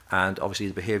 year, and obviously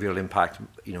the behavioural impact,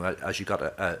 as you got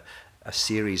a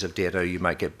series of data, you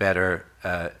might get better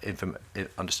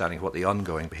understanding of what the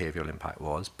ongoing behavioural impact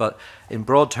was. But in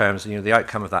broad terms, the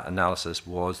outcome of that analysis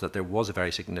was that there was a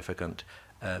very significant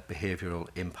behavioural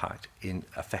impact in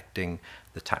affecting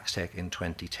the tax take in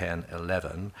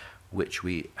 2010-11, which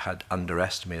we had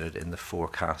underestimated in the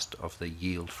forecast of the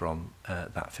yield from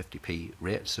that 50p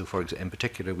rate. So, for example, in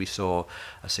particular, we saw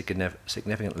a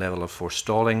significant level of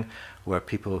forestalling, where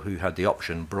people who had the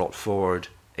option brought forward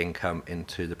income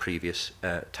into the previous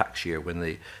tax year when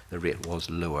the rate was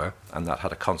lower, and that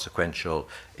had a consequential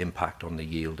impact on the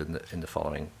yield in the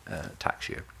following tax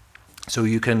year. So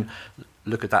you can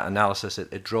look at that analysis.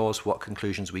 It draws what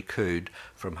conclusions we could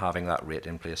from having that rate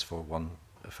in place for one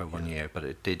year, but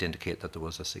it did indicate that there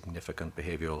was a significant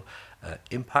behavioural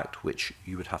impact, which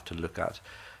you would have to look at,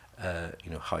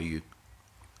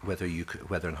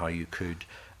 whether and how you could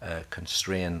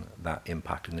constrain that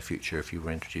impact in the future if you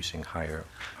were introducing higher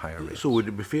rates. So would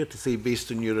it be fair to say,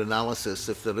 based on your analysis,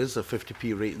 if there is a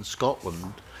 50p rate in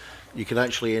Scotland, you could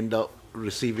actually end up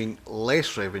receiving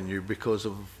less revenue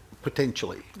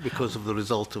potentially because of the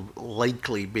result of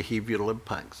likely behavioural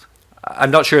impacts? I'm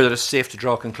not sure that it's safe to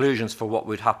draw conclusions for what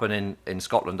would happen in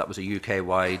Scotland. That was a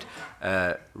UK-wide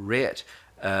rate.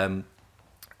 And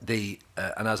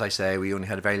as I say, we only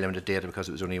had very limited data because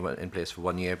it was only in place for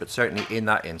 1 year. But certainly in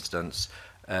that instance,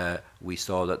 we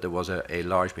saw that there was a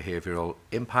large behavioural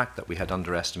impact that we had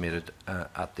underestimated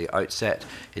at the outset.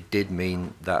 It did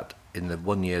mean that in the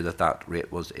 1 year that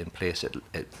rate was in place,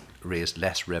 it raised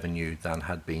less revenue than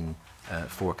had been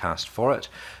forecast for it.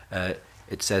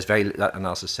 That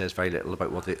analysis says very little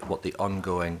about what the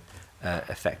ongoing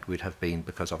effect would have been,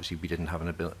 because obviously we didn't have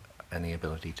any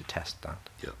ability to test that.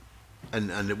 Yeah,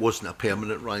 and it wasn't a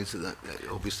permanent rise at that,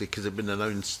 obviously, because it had been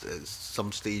announced at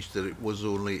some stage that it was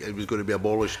going to be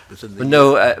abolished within the.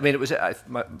 No, I mean, it was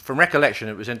from recollection,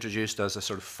 it was introduced as a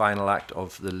sort of final act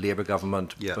of the Labour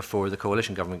government before the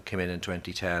coalition government came in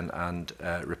 2010 and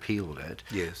repealed it.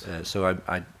 Yes. So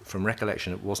from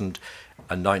recollection, it wasn't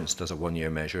announced as a 1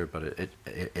 year measure, but it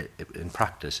in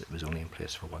practice it was only in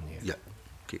place for 1 year. Yeah.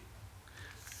 Okay.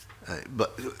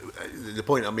 But the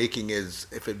point I'm making is,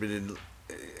 if it had been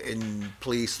in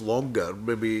place longer,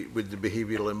 maybe would the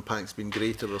behavioural impacts been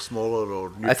greater or smaller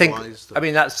or neutralised? I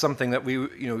mean, that's something that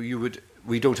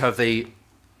we don't have the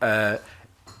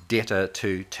data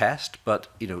to test, but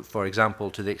for example,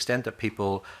 to the extent that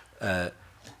people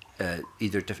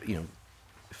either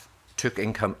took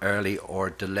income early or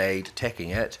delayed taking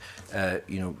it,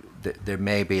 there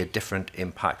may be a different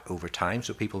impact over time.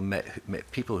 So people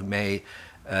may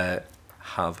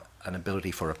have an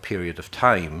ability for a period of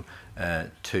time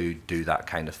to do that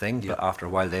kind of thing, but after a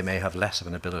while they may have less of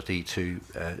an ability to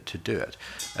do it.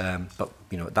 But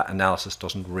that analysis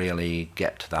doesn't really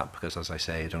get to that, because, as I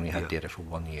say, it only had data for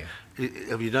 1 year.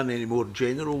 Have you done any more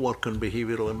general work on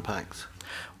behavioural impacts?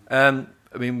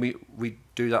 I mean, we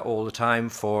do that all the time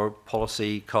for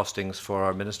policy costings for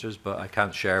our ministers, but I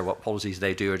can't share what policies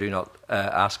they do or do not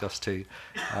ask us to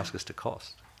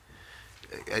cost.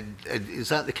 And is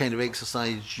that the kind of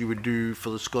exercise you would do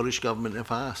for the Scottish Government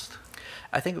if asked?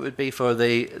 I think it would be for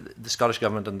the Scottish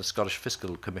Government and the Scottish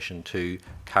Fiscal Commission to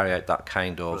carry out that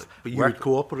kind of work. But you would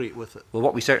cooperate with it? Well,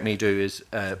 what we certainly do is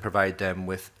provide them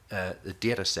with the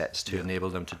data sets to enable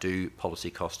them to do policy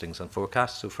costings and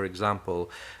forecasts. So, for example,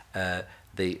 in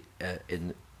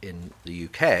the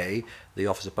UK, the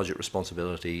Office of Budget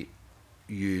Responsibility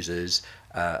uses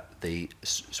the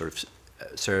sort of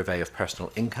survey of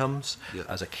personal incomes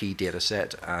as a key data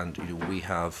set, and we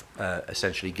have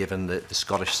essentially given the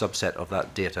Scottish subset of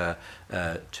that data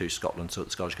to Scotland, so that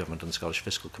the Scottish Government and the Scottish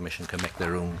Fiscal Commission can make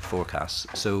their own forecasts.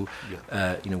 So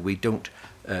we don't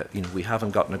we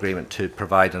haven't got an agreement to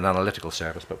provide an analytical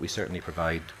service, but we certainly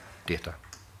provide data.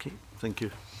 Okay, thank you.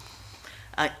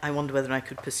 I wonder whether I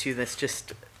could pursue this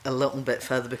just a little bit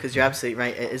further, because you're absolutely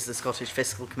right, it is the Scottish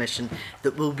Fiscal Commission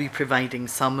that will be providing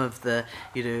some of the,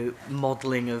 you know,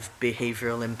 modelling of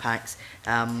behavioural impacts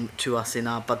to us in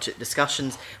our budget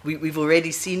discussions. We've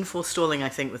already seen forestalling, I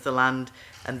think, with the land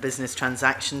and business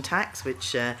transaction tax,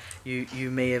 which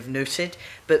you may have noted.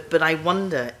 But I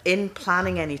wonder, in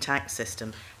planning any tax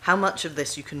system, how much of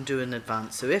this you can do in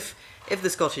advance. So if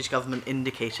the Scottish Government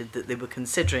indicated that they were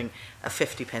considering a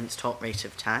 50p top rate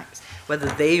of tax, whether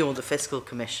they or the Fiscal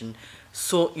Commission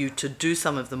sought you to do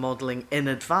some of the modelling in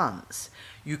advance,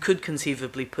 you could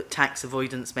conceivably put tax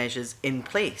avoidance measures in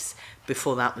place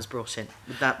before that was brought in.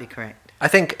 Would that be correct? I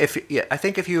think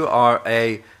if you are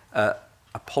a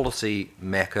policy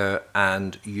maker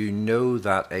and you know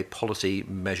that a policy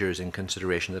measure is in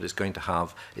consideration that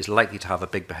is likely to have a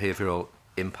big behavioural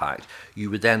impact, you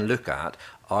would then look at,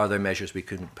 are there measures we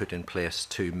can put in place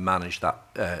to manage that,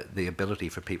 the ability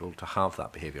for people to have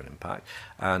that behavioural impact?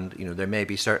 And you know, there may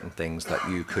be certain things that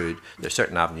there's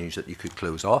certain avenues that you could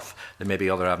close off. There may be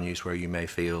other avenues where you may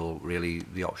feel really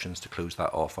the options to close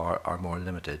that off are more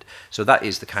limited. So that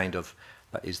is the kind of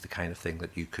thing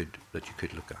that you could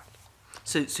look at.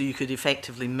 So you could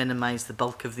effectively minimise the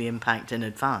bulk of the impact in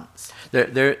advance?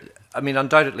 I mean,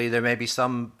 undoubtedly, there may be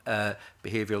some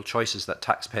behavioural choices that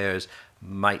taxpayers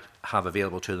might have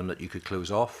available to them that you could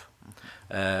close off.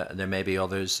 There may be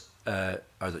others, or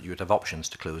that you would have options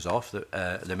to close off.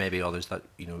 There may be others that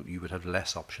you would have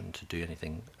less option to do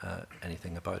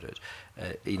anything about it.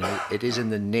 It is in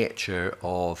the nature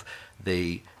of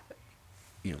the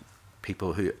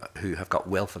people who have got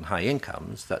wealth and high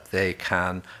incomes that they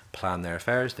can plan their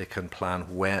affairs. They can plan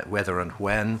whether and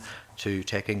when to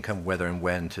take income, whether and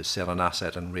when to sell an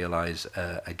asset and realise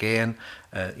a gain.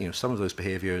 Some of those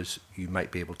behaviours you might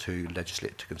be able to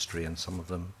legislate to constrain. Some of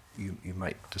them you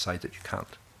might decide that you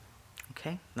can't.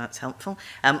 Okay, that's helpful.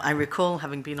 I recall,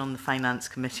 having been on the Finance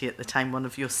Committee at the time, one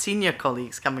of your senior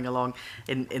colleagues coming along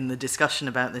in the discussion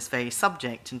about this very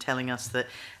subject and telling us that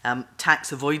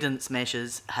tax avoidance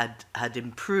measures had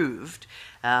improved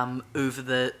over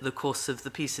the course of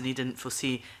the piece, and he didn't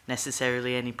foresee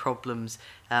necessarily any problems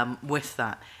with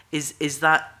that. Is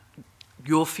that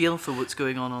your feel for what's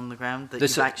going on the ground, that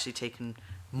you've actually taken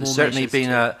more measures? There's certainly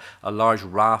been a large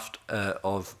raft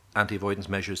of anti-avoidance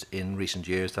measures in recent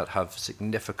years that have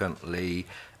significantly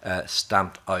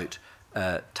stamped out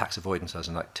tax avoidance as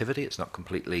an activity. It's not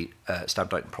completely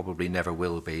stamped out and probably never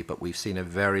will be, but we've seen a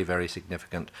very, very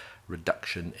significant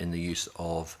reduction in the use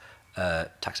of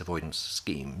tax avoidance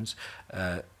schemes.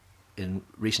 In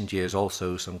recent years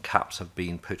also some caps have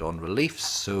been put on reliefs,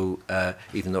 so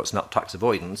even though it's not tax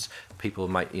avoidance, people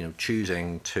might,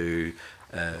 choosing to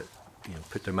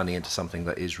put their money into something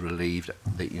that is relieved,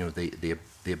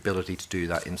 the ability to do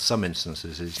that in some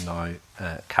instances is now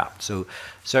capped. So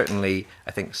certainly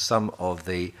I think some of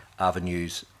the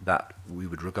avenues that we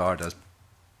would regard as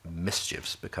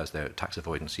mischiefs because they're tax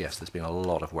avoidance, yes, there's been a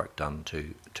lot of work done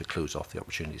to close off the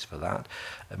opportunities for that.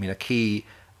 I mean, a key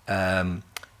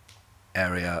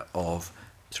area of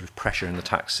sort of pressure in the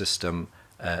tax system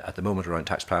at the moment around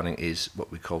tax planning is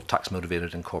what we call tax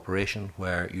motivated incorporation,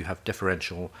 where you have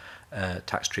differential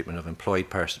tax treatment of employed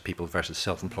people versus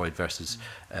self-employed versus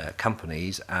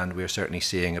companies, and we're certainly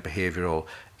seeing a behavioural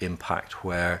impact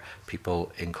where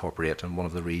people incorporate, and one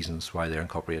of the reasons why they're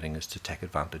incorporating is to take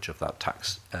advantage of that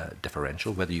tax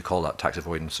differential, whether you call that tax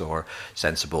avoidance or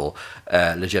sensible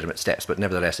legitimate steps, but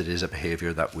nevertheless it is a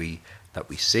behaviour that we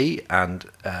see, and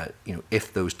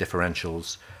if those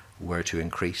differentials were to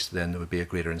increase, then there would be a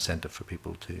greater incentive for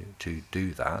people to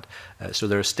do that. So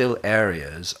there are still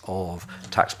areas of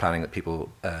tax planning that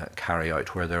people carry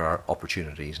out where there are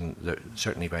opportunities, and they're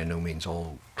certainly by no means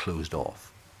all closed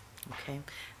off. Okay.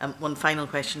 One final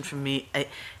question from me.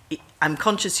 I'm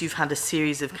conscious you've had a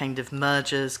series of kind of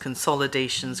mergers,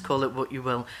 consolidations, call it what you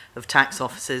will, of tax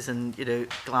offices, and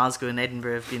Glasgow and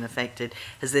Edinburgh have been affected.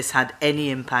 Has this had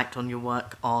any impact on your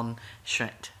work on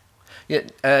SHRIT?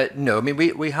 Yeah, no. I mean,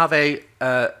 we have a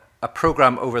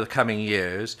programme over the coming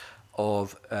years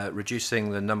of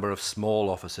reducing the number of small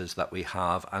offices that we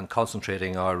have and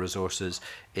concentrating our resources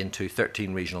into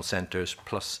 13 regional centres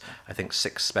plus, I think,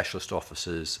 6 specialist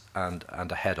offices and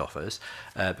a head office,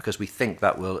 because we think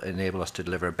that will enable us to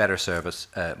deliver a better service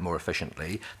more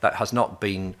efficiently. That has not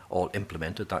been all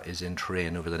implemented. That is in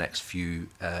train over the next few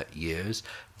years.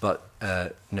 But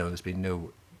no, there's been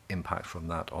no impact from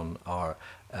that on our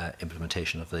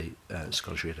implementation of the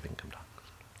Scottish rate of income tax.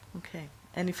 Okay.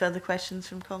 Any further questions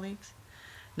from colleagues?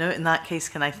 No, in that case,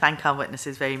 can I thank our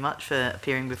witnesses very much for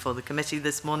appearing before the committee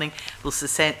this morning. We'll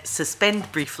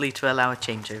suspend briefly to allow a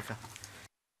changeover.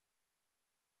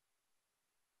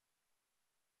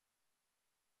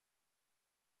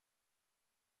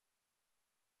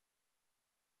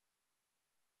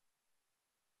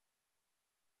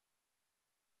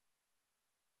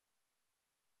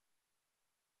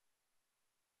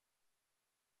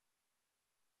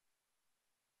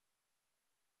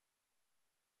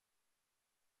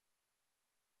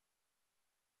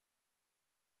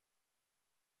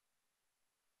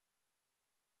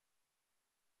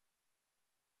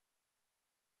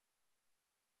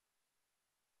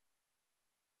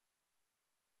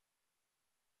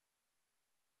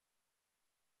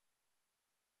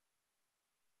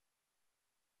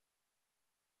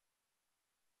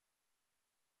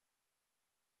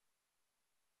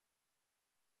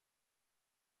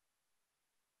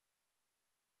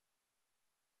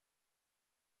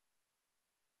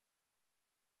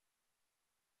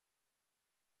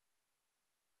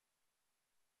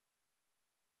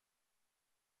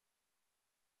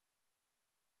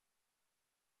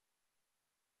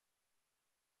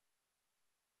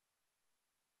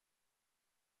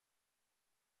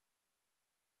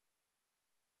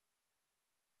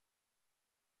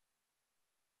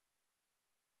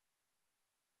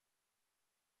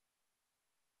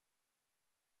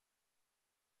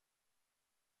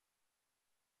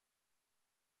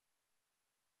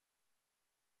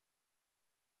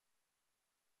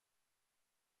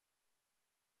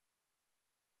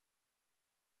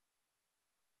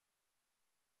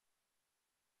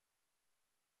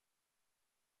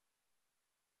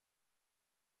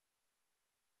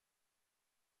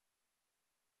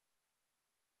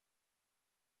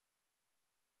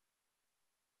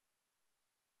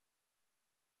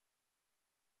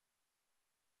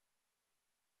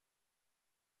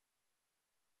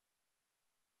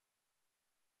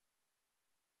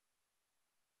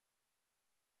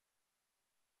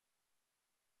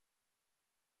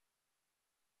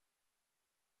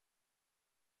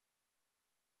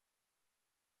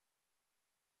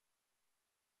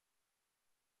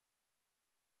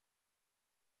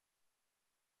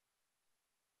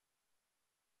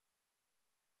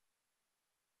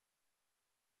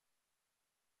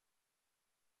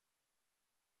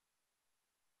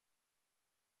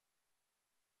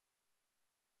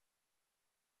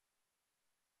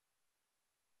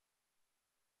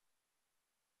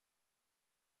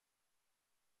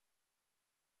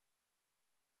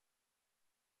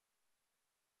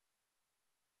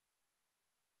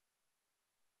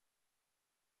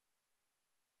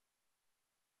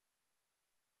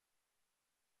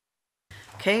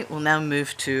 Okay, we'll now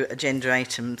move to agenda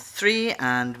item 3,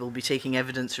 and we'll be taking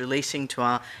evidence relating to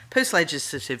our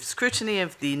post-legislative scrutiny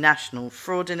of the National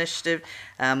Fraud Initiative.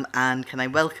 And can I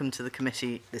welcome to the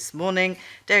committee this morning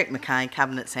Derek Mackay,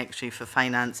 Cabinet Secretary for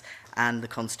Finance and the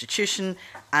Constitution,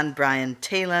 and Brian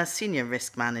Taylor, Senior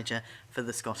Risk Manager for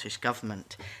the Scottish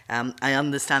Government. I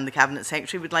understand the Cabinet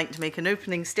Secretary would like to make an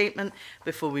opening statement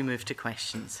before we move to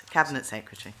questions. Cabinet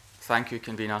Secretary. Thank you,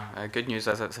 Convener. Good news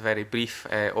is it's a very brief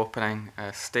opening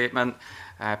statement.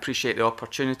 I appreciate the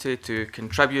opportunity to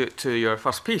contribute to your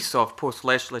first piece of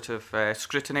post-legislative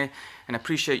scrutiny, and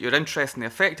appreciate your interest in the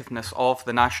effectiveness of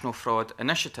the National Fraud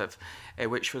Initiative,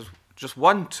 which was just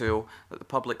one tool that the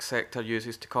public sector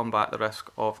uses to combat the risk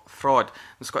of fraud.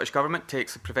 The Scottish Government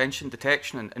takes the prevention,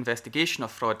 detection and investigation of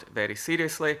fraud very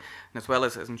seriously, and as well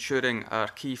as ensuring our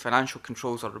key financial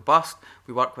controls are robust,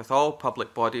 we work with all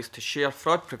public bodies to share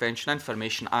fraud prevention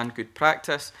information and good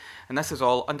practice, and this is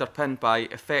all underpinned by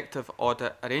effective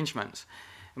audit arrangements.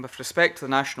 And with respect to the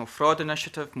National Fraud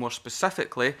Initiative, more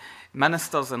specifically,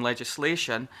 ministers and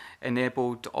legislation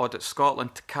enabled Audit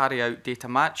Scotland to carry out data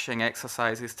matching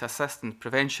exercises to assist in the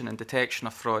prevention and detection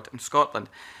of fraud in Scotland.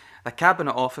 The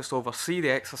Cabinet Office oversees the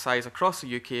exercise across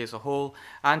the UK as a whole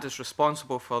and is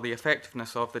responsible for the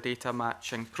effectiveness of the data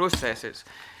matching processes.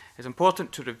 It is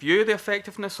important to review the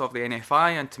effectiveness of the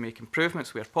NFI and to make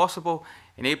improvements where possible,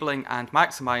 enabling and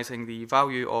maximising the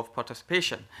value of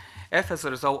participation. If, as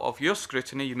a result of your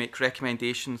scrutiny, you make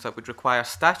recommendations that would require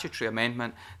statutory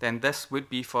amendment, then this would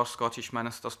be for Scottish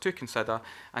ministers to consider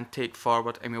and take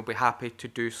forward, and we'll be happy to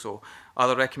do so.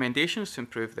 Other recommendations to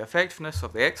improve the effectiveness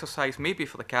of the exercise may be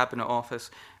for the Cabinet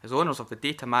Office as owners of the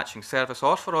data matching service,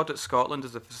 or for Audit Scotland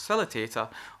as the facilitator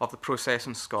of the process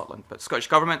in Scotland. But Scottish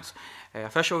Government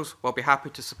officials will be happy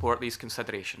to support these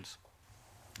considerations.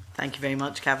 Thank you very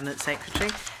much, Cabinet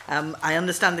Secretary. I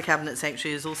understand the Cabinet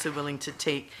Secretary is also willing to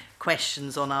take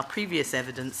questions on our previous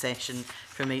evidence session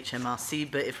from HMRC,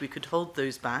 but if we could hold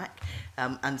those back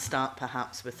and start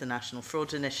perhaps with the National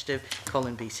Fraud Initiative.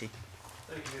 Colin Beattie.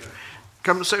 Thank you.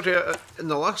 Cabinet Secretary, in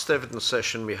the last evidence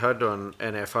session we had on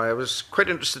NFI, I was quite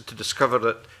interested to discover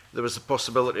that there was the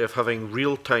possibility of having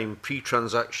real-time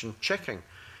pre-transaction checking,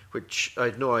 which I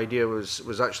had no idea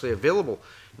was actually available.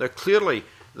 Now, clearly,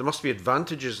 there must be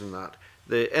advantages in that.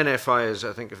 The NFI is,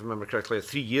 I think, if I remember correctly, a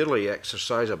 3-yearly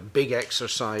exercise, a big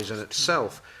exercise in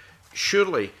itself.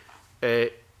 Surely,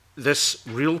 this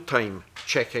real-time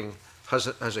checking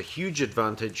has a huge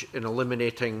advantage in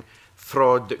eliminating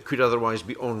fraud that could otherwise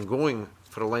be ongoing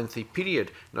for a lengthy period.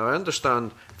 Now, I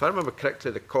understand, if I remember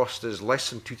correctly, the cost is less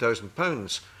than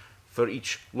 £2,000 for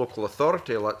each local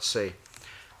authority, let's say.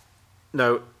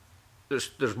 Now,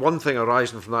 there's one thing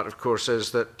arising from that, of course,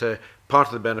 is that part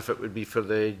of the benefit would be for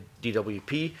the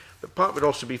DWP, but part would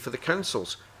also be for the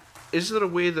councils. Is there a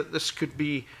way that this could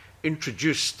be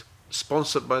introduced,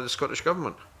 sponsored by the Scottish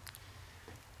Government?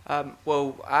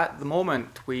 Well, at the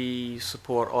moment, we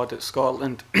support Audit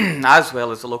Scotland as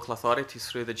well as the local authorities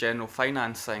through the general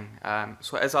financing.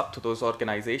 So it is up to those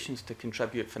organisations to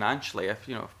contribute financially. If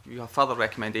you have further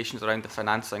recommendations around the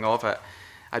financing of it,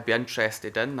 I'd be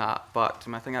interested in that. But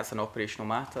I think that's an operational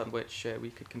matter which we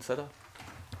could consider.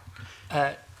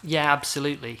 Yeah,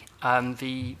 absolutely.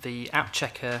 The app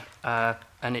checker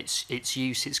and its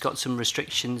use, it's got some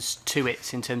restrictions to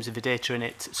it in terms of the data in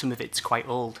it. Some of it's quite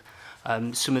old.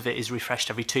 Some of it is refreshed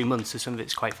every 2 months, so some of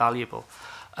it's quite valuable.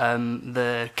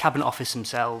 The Cabinet Office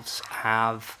themselves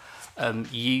have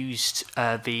used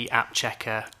the app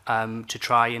checker to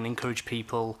try and encourage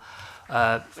people,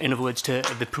 in other words,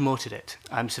 they've promoted it.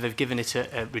 So they've given it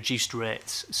at reduced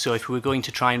rates. So if we were going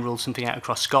to try and roll something out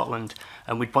across Scotland,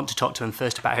 and we'd want to talk to them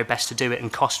first about how best to do it,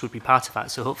 and cost would be part of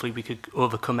that. So hopefully we could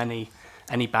overcome any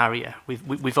barrier.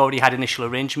 We've already had initial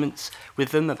arrangements with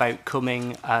them about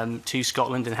coming to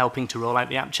Scotland and helping to roll out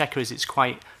the app checker, as it's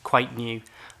quite new.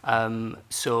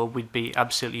 So we'd be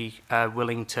absolutely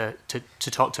willing to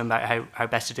talk to them about how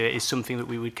best to do it. Is something that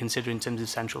we would consider in terms of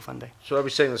central funding. So are we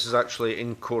saying this is actually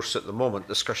in course at the moment?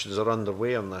 Discussions are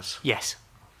underway on this? Yes.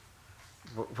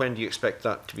 When do you expect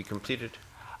that to be completed?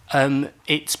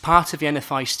 It's part of the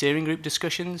NFI steering group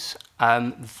discussions.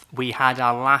 We had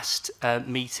our last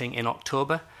meeting in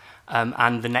October,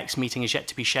 and the next meeting is yet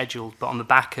to be scheduled. But on the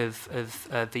back of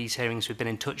these hearings, we've been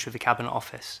in touch with the Cabinet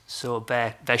Office. So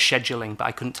they're scheduling, but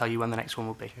I couldn't tell you when the next one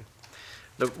will be.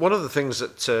 Now, one of the things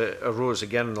that arose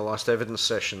again in the last evidence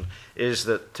session is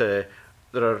that there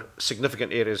are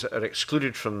significant areas that are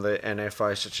excluded from the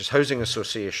NFI, such as housing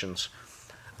associations.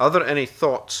 Are there any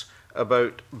thoughts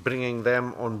about bringing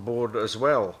them on board as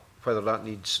well? Whether that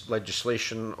needs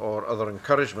legislation or other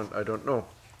encouragement, I don't know.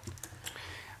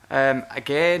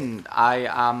 Again, I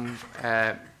am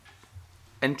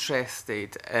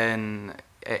interested in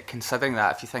considering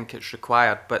that if you think it's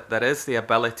required, but there is the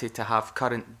ability to have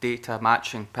current data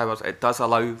matching powers. It does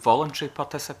allow voluntary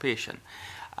participation,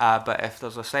 but if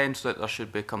there's a sense that there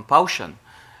should be compulsion,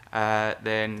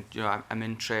 then I'm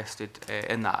interested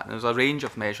in that. And there's a range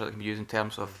of measures that can be used in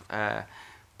terms of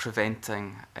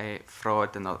preventing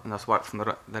fraud, and there's work from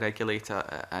the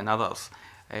regulator and others.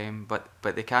 But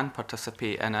they can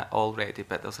participate in it already,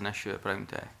 but there's an issue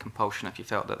around compulsion if you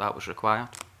felt that was required.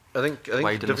 I think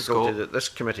the difficulty that this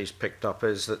committee's picked up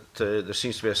is that there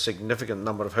seems to be a significant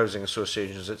number of housing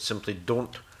associations that simply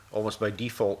don't, almost by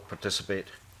default, participate,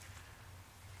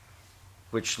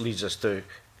 which leads us to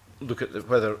look at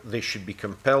whether they should be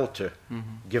compelled to,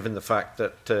 given the fact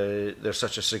that they're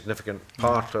such a significant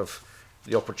part of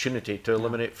the opportunity to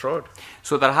eliminate fraud.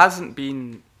 So there hasn't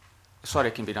been,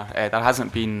 there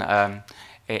hasn't been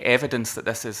evidence that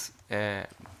this is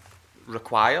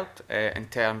required in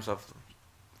terms of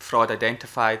fraud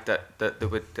identified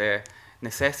that would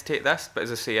necessitate this. But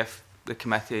as I say, if the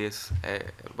committee is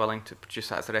willing to produce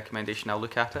that as a recommendation, I'll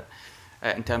look at it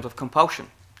in terms of compulsion.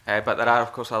 But there are,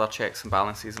 of course, other checks and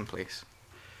balances in place.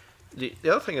 The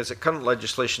other thing is that current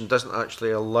legislation doesn't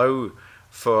actually allow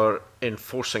for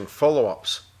enforcing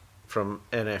follow-ups from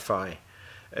NFI.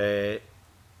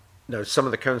 Now, some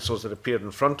of the councils that appeared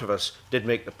in front of us did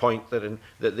make the point that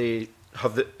they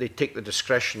take the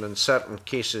discretion in certain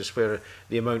cases where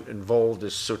the amount involved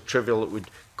is so trivial it would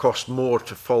cost more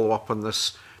to follow up on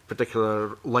this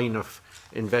particular line of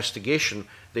investigation.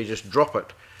 They just drop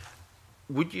it.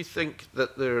 Would you think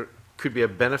that there could be a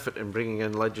benefit in bringing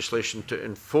in legislation to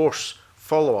enforce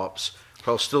follow-ups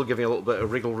while still giving a little bit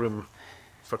of wriggle room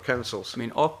for councils? I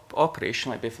mean,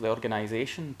 operationally, it'd be for the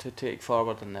organisation to take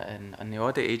forward, and the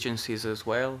audit agencies as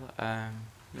well.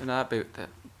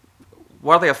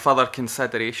 Worthy of further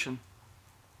consideration.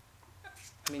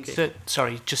 I mean, so,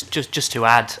 sorry, just to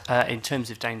add, in terms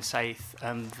of down south,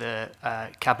 the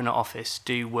Cabinet Office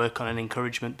do work on an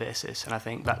encouragement basis, and I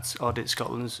think that's Audit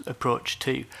Scotland's approach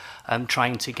too,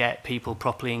 trying to get people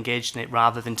properly engaged in it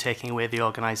rather than taking away the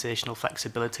organisational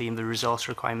flexibility and the resource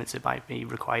requirements that might be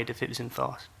required if it was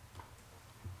enforced.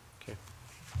 Okay.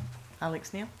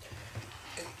 Alex Neil?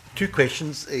 Two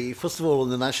questions. First of all, on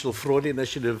the National Fraud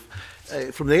Initiative,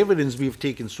 from the evidence we've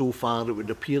taken so far, it would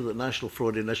appear that the National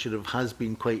Fraud Initiative has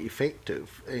been quite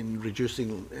effective in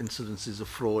reducing incidences of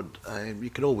fraud. You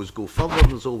can always go further,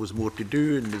 there's always more to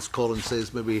do, and as Colin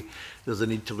says, maybe there's a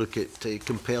need to look at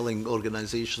compelling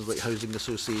organisations like housing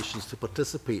associations to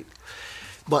participate.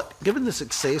 But given the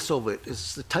success of it,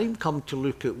 is the time come to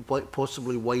look at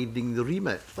possibly widening the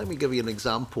remit? Let me give you an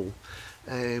example.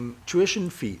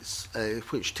 Tuition fees,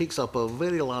 which takes up a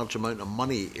very large amount of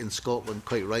money in Scotland,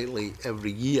 quite rightly,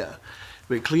 every year.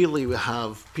 But clearly we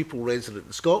have people resident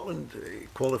in Scotland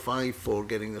qualify for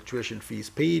getting their tuition fees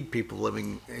paid, people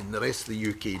living in the rest of the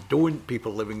UK don't,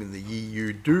 people living in the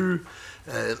EU do,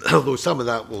 although some of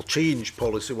that will change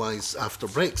policy-wise after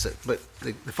Brexit. But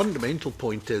the fundamental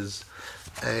point is,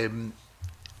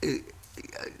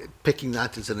 picking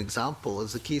that as an example,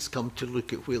 has the case come to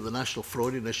look at where the National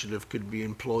Fraud Initiative could be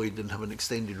employed and have an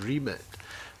extended remit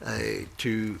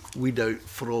to weed out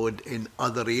fraud in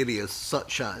other areas,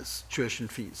 such as tuition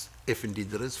fees, if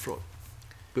indeed there is fraud,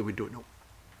 but we don't know.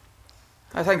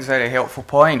 I think it's a very helpful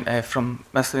point from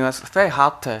Mr. Neil. It's very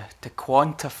hard to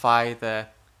quantify the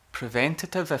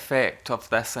preventative effect of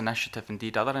this initiative,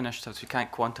 indeed other initiatives. You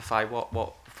can't quantify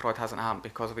what fraud hasn't happened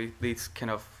because of these kind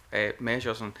of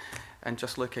measures, and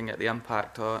just looking at the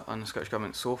impact on the Scottish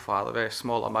Government so far, the very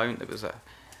small amount that was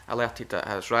alerted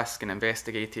as risk and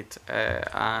investigated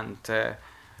and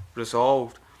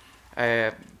resolved.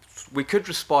 We could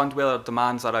respond with our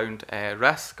demands around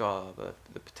risk or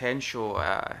the potential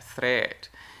threat.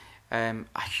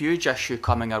 A huge issue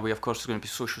coming our way, of course, is going to be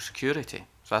social security.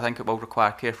 So I think it will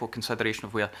require careful consideration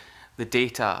of where the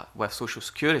data with social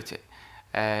security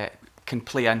can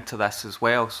play into this as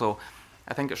well. So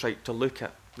I think it's right to look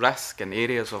at risk and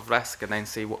areas of risk and then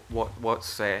say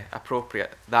what's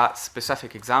appropriate. That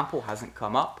specific example hasn't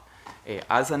come up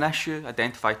as an issue,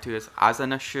 identified to us as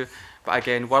an issue, but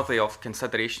again worthy of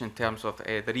consideration in terms of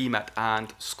the remit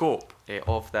and scope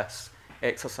of this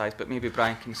exercise. But maybe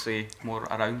Brian can say more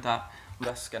around that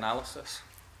risk analysis.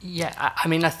 Yeah, I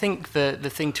mean, I think the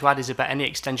thing to add is about any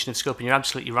extension of scope, and you're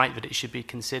absolutely right that it should be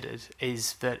considered,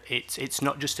 is that it's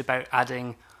not just about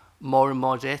adding more and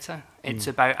more data. It's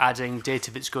about adding data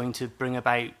that's going to bring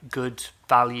about good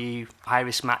value,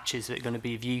 high-risk matches that are going to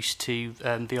be of use to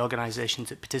the organisations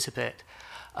that participate.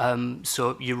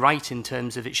 So you're right in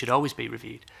terms of it should always be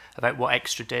reviewed about what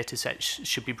extra data sets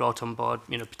should be brought on board,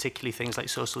 particularly things like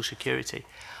social security.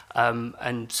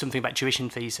 And something about tuition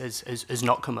fees has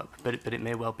not come up, but it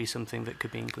may well be something that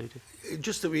could be included.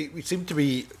 Just that we seem to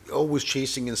be always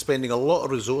chasing and spending a lot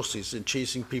of resources in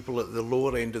chasing people at the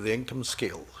lower end of the income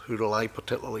scale who rely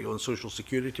particularly on social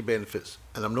security benefits.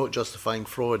 And I'm not justifying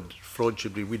fraud. Fraud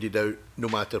should be weeded out no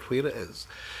matter where it is.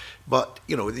 But,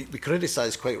 we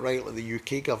criticise quite rightly the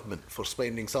UK government for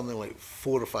spending something like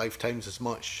 4 or 5 times as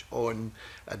much on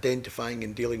identifying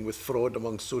and dealing with fraud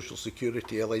among social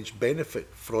security alleged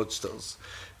benefit fraudsters.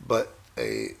 But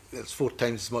it's 4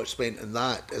 times as much spent on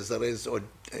that as there is on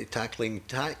tackling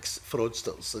tax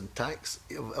fraudsters and tax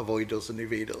avoiders and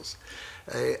evaders.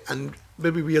 And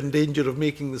maybe we are in danger of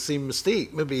making the same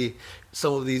mistake. Maybe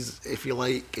some of these, if you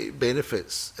like,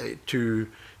 benefits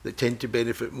that tend to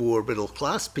benefit more middle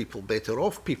class people, better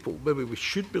off people. Maybe we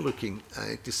should be looking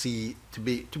to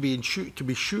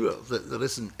be sure that there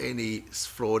isn't any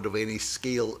fraud of any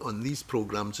scale on these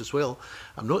programs as well.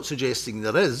 I'm not suggesting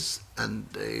there is,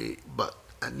 but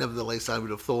nevertheless, I would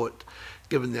have thought,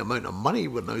 given the amount of money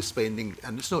we're now spending,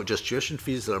 and it's not just tuition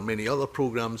fees, there are many other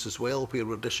programs as well where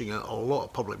we're dishing out a lot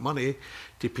of public money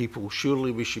to people,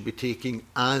 surely we should be taking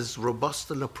as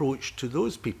robust an approach to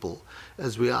those people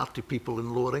as we are to people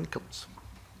in lower incomes.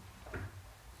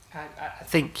 I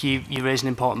think you raise an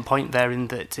important point there in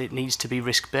that it needs to be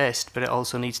risk-based, but it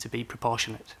also needs to be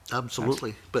proportionate.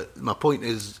 Absolutely. But my point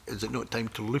is it not time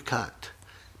to look at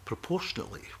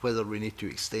proportionately whether we need to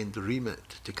extend the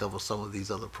remit to cover some of these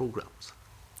other programs?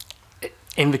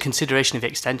 In the consideration of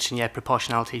extension, yeah,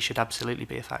 proportionality should absolutely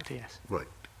be a factor, yes. Right,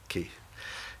 okay.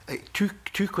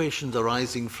 Two questions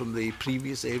arising from the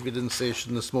previous evidence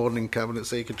session this morning, Cabinet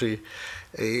Secretary.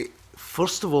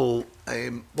 First of all,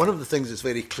 one of the things that's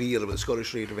very clear about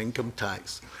Scottish rate of income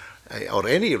tax, or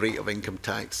any rate of income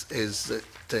tax, is that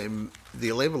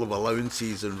the level of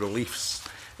allowances and reliefs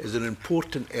is an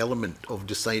important element of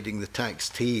deciding the tax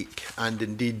take and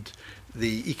indeed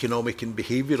the economic and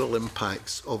behavioural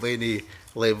impacts of any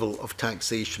level of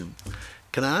taxation.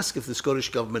 Can I ask if the Scottish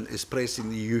Government is pressing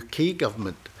the UK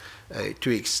Government to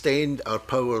extend our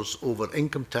powers over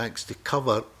income tax to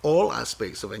cover all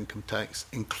aspects of income tax,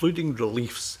 including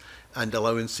reliefs and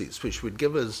allowances, which would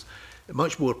give us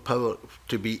much more power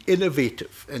to be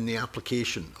innovative in the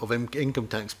application of income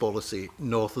tax policy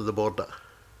north of the border?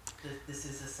 This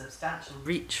is a substantial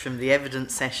reach from the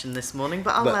evidence session this morning,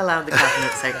 but I'll allow the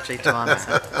Cabinet Secretary to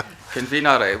answer.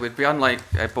 Convener, it would be unlike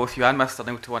both you and Mr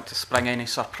Neil to want to spring any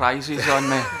surprises on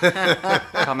me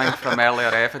coming from earlier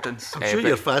evidence. I'm sure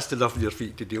you're fast enough on your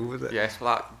feet to deal with it. Yes,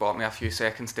 well that bought me a few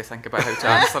seconds to think about how to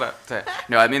answer it.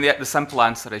 No, I mean the simple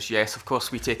answer is yes. Of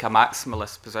course we take a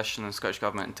maximalist position in the Scottish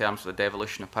Government in terms of the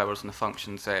devolution of powers and the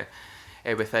functions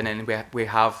within, and we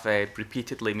have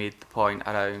repeatedly made the point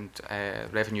around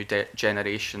revenue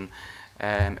generation,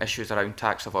 issues around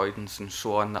tax avoidance and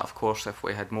so on, that of course if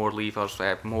we had more levers,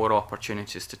 more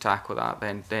opportunities to tackle that,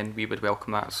 then we would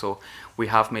welcome that. So we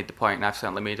have made the point, and I've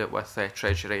certainly made it with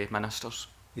Treasury Ministers.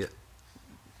 Yeah.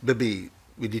 Maybe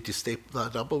we need to step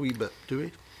that up a wee bit, do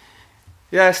we?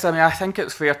 Yes, I mean I think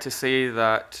it's fair to say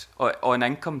that on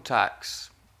income tax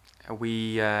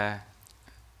we, and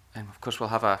of course we'll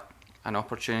have an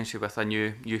opportunity with a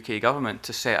new UK government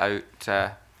to set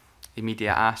out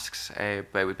immediate asks,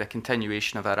 but with the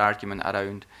continuation of our argument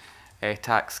around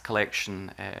tax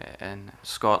collection in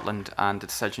Scotland and the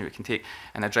decision we can take,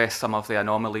 and address some of the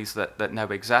anomalies that now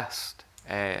exist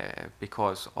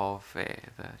because of the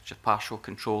just partial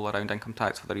control around income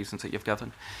tax for the reasons that you've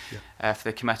given. Yeah. If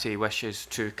the committee wishes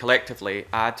to collectively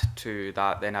add to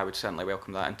that, then I would certainly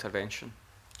welcome that intervention.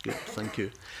 Good, thank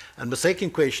you. And the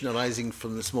second question arising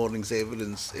from this morning's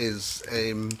evidence is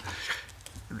in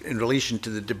relation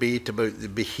to the debate about the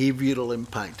behavioural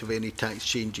impact of any tax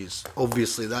changes.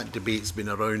 Obviously that debate's been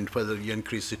around whether you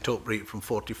increase the top rate from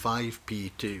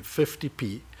 45p to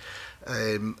 50p.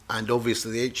 And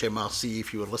obviously the HMRC,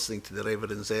 if you were listening to their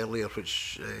evidence earlier,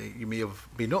 which you may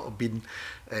not have been,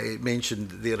 mentioned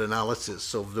their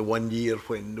analysis of the 1 year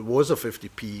when there was a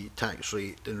 50p tax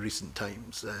rate in recent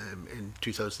times, in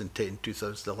 2010,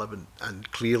 2011,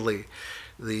 and clearly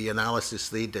the analysis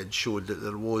they did showed that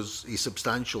there was a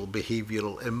substantial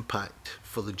behavioural impact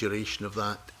for the duration of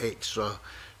that extra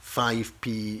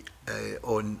 5p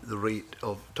on the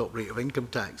top rate of income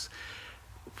tax.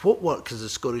 What work has the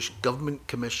Scottish Government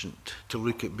commissioned to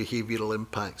look at behavioural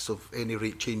impacts of any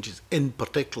rate changes, in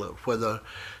particular whether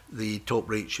the top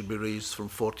rate should be raised from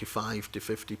 45 to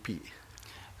 50p?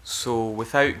 So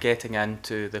without getting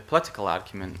into the political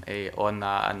argument on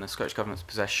that and the Scottish Government's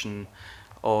position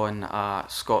on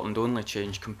Scotland-only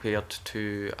change compared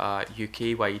to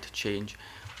UK-wide change,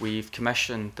 we've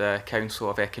commissioned the Council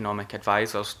of Economic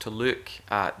Advisers to look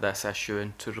at this issue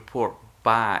and to report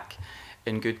back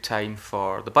in good time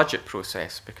for the budget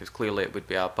process, because clearly it would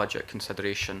be a budget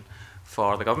consideration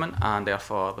for the government and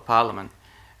therefore the Parliament.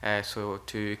 So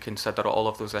to consider all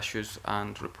of those issues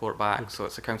and report back. So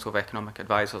it's the Council of Economic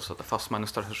Advisers that the First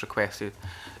Minister has requested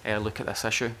look at this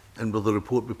issue. And will the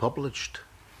report be published?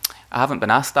 I haven't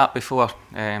been asked that before,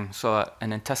 so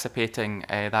in anticipating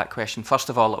that question, first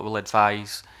of all, it will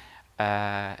advise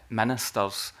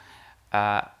ministers,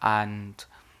 and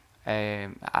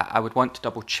I would want to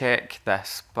double check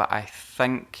this, but I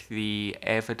think the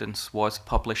evidence was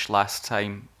published last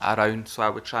time around, so I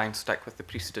would try and stick with the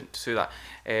precedent to do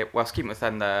that. Whilst keeping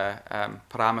within the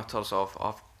parameters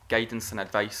of guidance and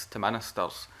advice to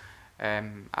ministers,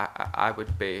 I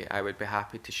would be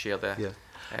happy to share the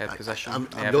position.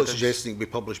 I'm not suggesting it be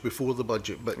published before the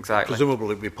budget, but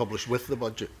presumably it be published with the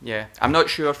budget. Yeah, I'm not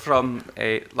sure from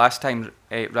last time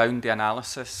round the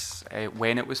analysis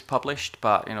when it was published,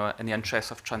 but you know, in the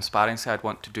interest of transparency, I'd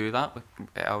want to do that,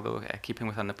 although keeping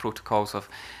within the protocols of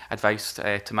advice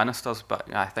to ministers. But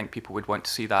you know, I think people would want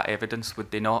to see that evidence,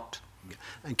 would they not?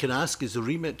 And can I ask, is the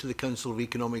remit to the Council of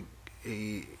Economic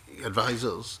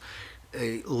Advisers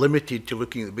limited to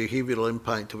looking at the behavioural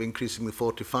impact of increasing the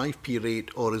 45p rate,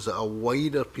 or is it a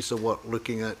wider piece of work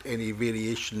looking at any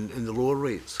variation in the lower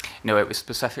rates? No, it was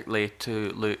specifically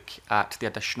to look at the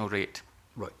additional rate.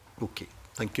 Right, okay,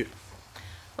 thank you.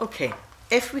 Okay,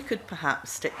 if we could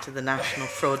perhaps stick to the National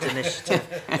Fraud Initiative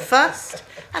first,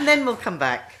 and then we'll come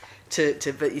back to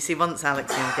but you see, once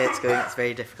Alex gets going, it's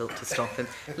very difficult to stop him.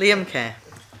 Liam Kerr.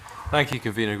 Thank you,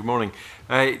 Convener. Good morning.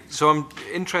 So I'm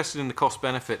interested in the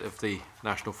cost-benefit of the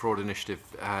National Fraud Initiative.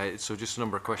 So just a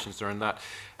number of questions around that.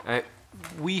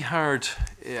 We heard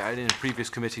in a previous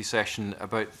committee session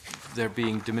about there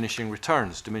being diminishing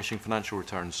financial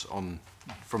returns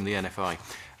from the NFI,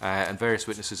 and various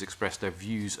witnesses expressed their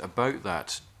views about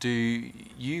that. Do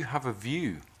you have a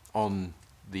view on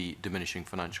the diminishing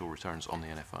financial returns on the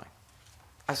NFI?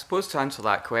 I suppose to answer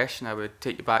that question, I would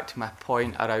take you back to my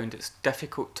point around it's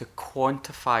difficult to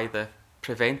quantify the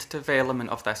preventative element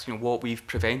of this, you know, what we've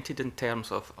prevented in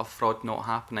terms of fraud not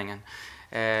happening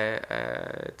and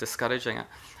discouraging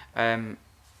it.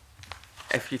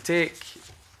 If you take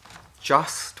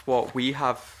just what we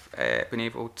have been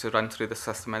able to run through the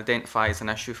system and identify as an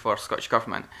issue for Scottish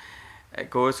Government, it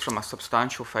goes from a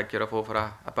substantial figure of over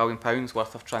 £1 billion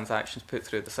worth of transactions put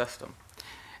through the system,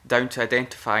 down to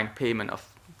identifying payment of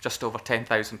just over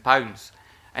 £10,000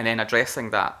 and then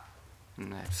addressing that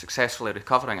and successfully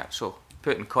recovering it. So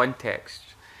put in context,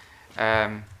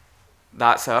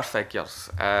 that's our figures.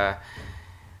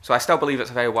 So I still believe it's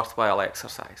a very worthwhile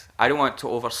exercise. I don't want to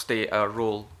overstate our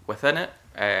role within it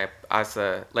as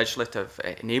the legislative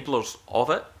enablers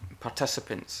of it,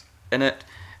 participants in it,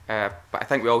 but I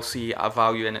think we all see a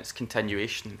value in its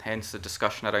continuation, hence the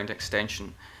discussion around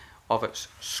extension of its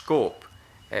scope.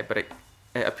 But it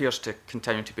appears to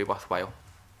continue to be worthwhile.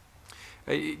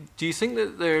 Do you think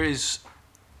that there is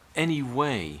any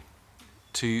way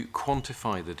to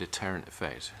quantify the deterrent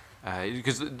effect?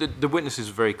 Because the witnesses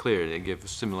were very clear, they gave a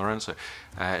similar answer,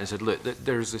 and said, look,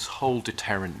 there's this whole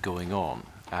deterrent going on,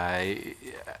 and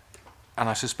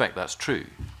I suspect that's true,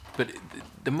 but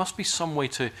there must be some way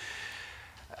to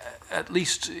at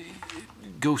least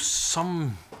go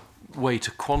some way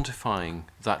to quantifying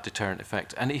that deterrent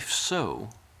effect, and if so,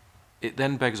 it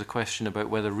then begs a question about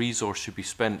whether resource should be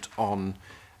spent on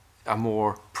a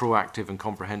more proactive and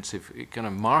comprehensive kind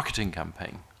of marketing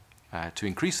campaign to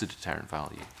increase the deterrent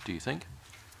value, do you think?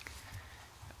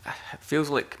 It feels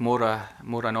like more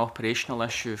an operational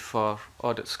issue for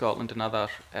Audit Scotland and other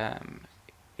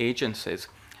agencies.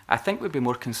 I think we'd be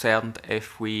more concerned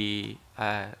if we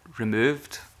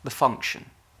removed the function,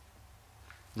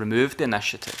 removed the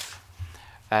initiative.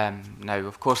 Now,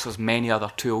 of course, there's many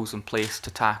other tools in place to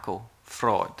tackle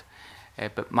fraud,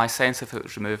 but my sense if it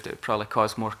was removed, it would probably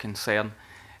cause more concern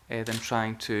than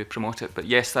trying to promote it. But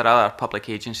yes, there are other public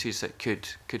agencies that could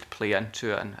play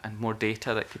into it and more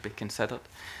data that could be considered.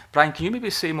 Brian, can you maybe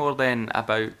say more then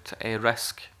about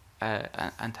risk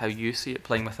and how you see it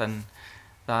playing within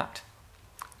that?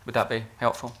 Would that be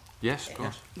helpful? Yes, of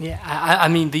course. Yeah, I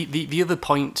mean, the other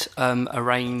point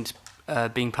around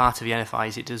being part of the NFI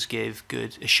is it does give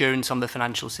good assurance on the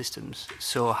financial systems.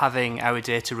 So having our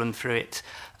data run through it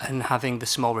and having the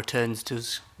small returns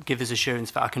does give us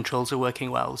assurance that our controls are working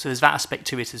well. So there's that aspect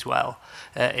to it as well.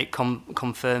 It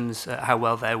confirms how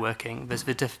well they're working. There's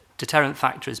the deterrent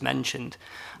factor as mentioned.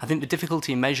 I think the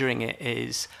difficulty in measuring it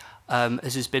is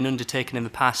as has been undertaken in the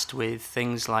past with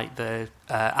things like the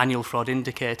annual fraud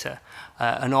indicator,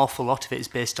 an awful lot of it is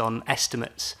based on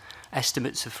estimates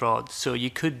of fraud. So you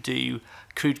could do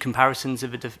crude comparisons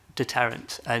of a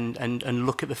deterrent and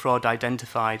look at the fraud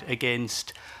identified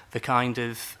against the kind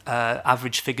of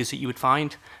average figures that you would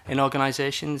find in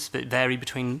organisations that vary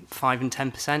between 5 and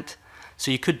 10%.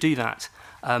 So you could do that.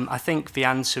 I think the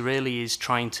answer really is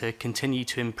trying to continue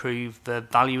to improve the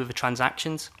value of the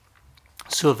transactions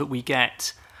so that we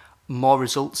get more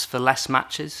results for less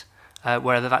matches,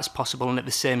 wherever that's possible, and at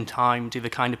the same time do the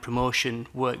kind of promotion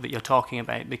work that you're talking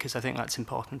about, because I think that's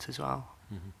important as well.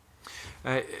 Mm-hmm.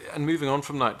 And moving on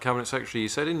from that, Cabinet Secretary, you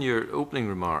said in your opening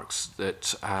remarks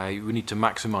that we need to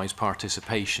maximise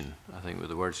participation, I think were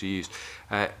the words you used.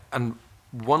 And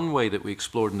one way that we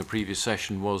explored in the previous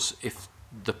session was if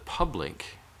the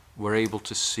public were able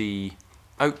to see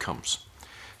outcomes.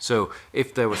 So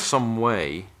if there was some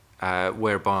way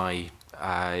whereby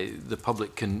the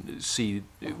public can see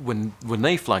when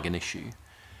they flag an issue,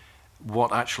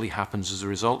 what actually happens as a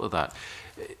result of that.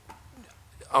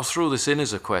 I'll throw this in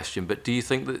as a question, but do you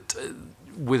think that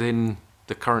within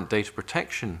the current data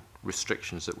protection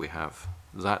restrictions that we have,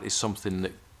 that is something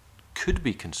that could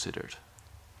be considered?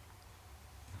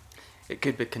 It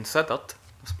could be considered.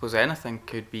 I suppose anything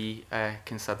could be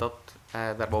considered.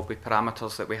 There will be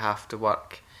parameters that we have to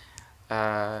work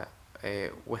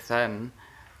within,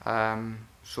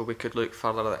 so we could look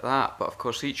further at that. But of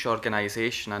course each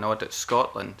organisation, and Audit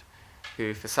Scotland,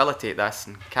 who facilitate this,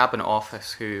 and Cabinet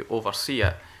Office, who oversee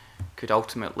it, could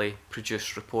ultimately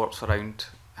produce reports around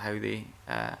how they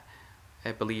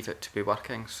believe it to be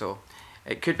working. So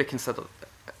it could be considered.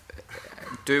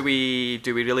 Do we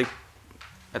really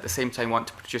at the same time want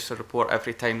to produce a report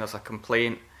every time there's a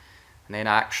complaint, and then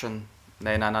action, and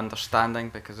then an understanding?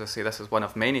 Because I say this is one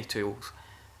of many tools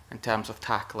in terms of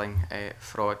tackling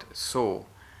fraud. So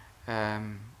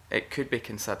it could be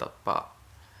considered, but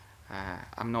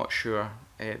I'm not sure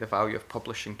the value of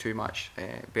publishing too much,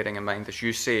 bearing in mind, as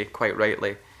you say quite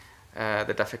rightly,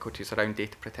 the difficulties around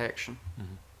data protection.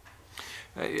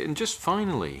 Mm-hmm. And just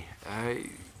finally,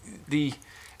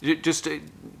 just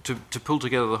to pull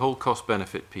together the whole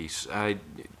cost-benefit piece.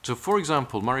 So, for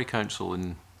example, Murray Council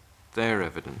in their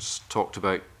evidence talked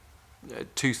about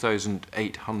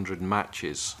 2,800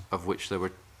 matches, of which there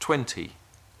were 20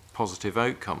 positive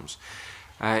outcomes.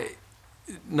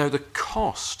 Now, the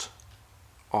cost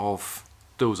of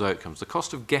those outcomes, the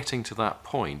cost of getting to that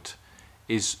point,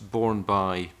 is borne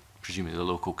by presumably the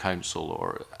local council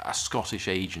or a Scottish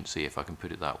agency, if I can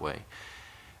put it that way.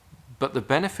 But the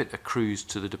benefit accrues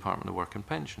to the Department of Work and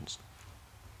Pensions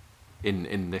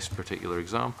in this particular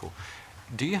example.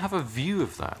 Do you have a view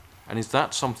of that? And is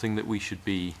that something that we should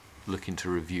be looking to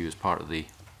review as part of the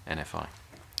NFI?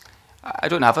 I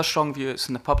don't have a strong view. It's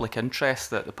in the public interest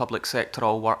that the public sector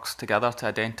all works together to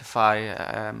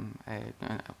identify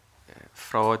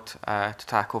fraud, to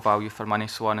tackle value for money,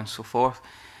 so on and so forth.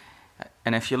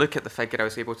 And if you look at the figure I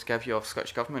was able to give you of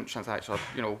Scottish Government transactions,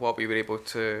 what we were able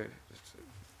to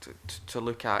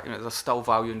look at, there's still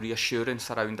value and reassurance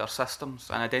around our systems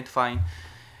and identifying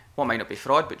what might not be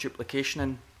fraud but duplication,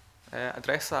 and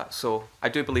address that. So I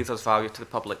do believe there's value to the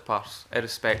public purse,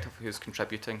 irrespective of who's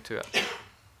contributing to it.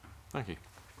 Thank you.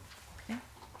 Okay.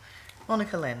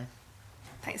 Monica Lennon.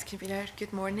 Thanks, Convener.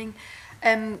 Good morning.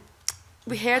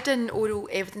 We heard in oral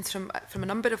evidence from a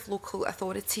number of local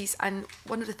authorities, and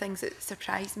one of the things that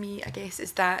surprised me, I guess,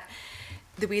 is that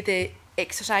the way the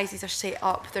exercises are set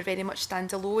up, they're very much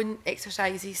standalone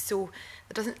exercises, so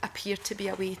there doesn't appear to be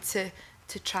a way to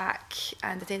track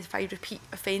and identify repeat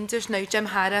offenders. Now, Jim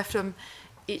Harra from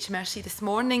HMRC this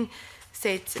morning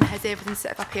said in his evidence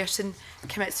that if a person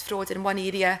commits fraud in one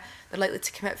area, they're likely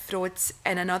to commit frauds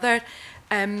in another.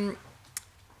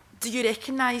 Do you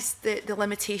recognise the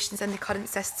limitations in the current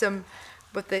system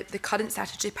with the current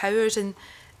statutory powers? And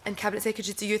Cabinet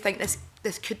Secretary, do you think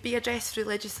this could be addressed through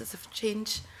legislative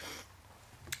change?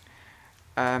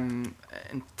 In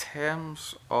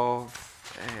terms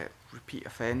of repeat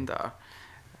offender,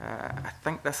 I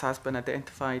think this has been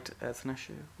identified as an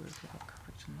issue. Where's the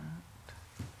coverage in that?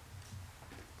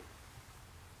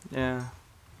 Yeah.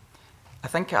 I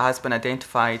think it has been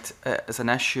identified as an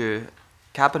issue.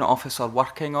 Cabinet Office are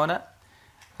working on it,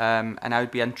 and I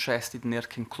would be interested in their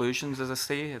conclusions, as I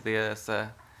say. There's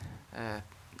a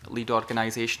lead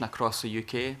organisation across the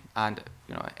UK, and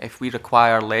if we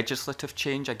require legislative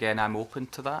change, again, I'm open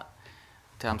to that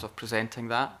in terms of presenting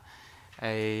that,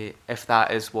 if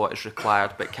that is what is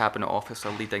required, but Cabinet Office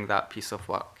are leading that piece of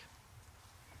work.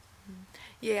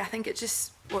 Yeah, I think it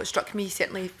struck me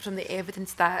certainly from the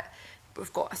evidence that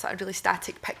we've got a sort of really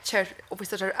static picture.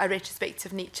 Obviously, there's a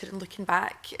retrospective nature in looking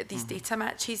back at these data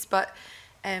matches, but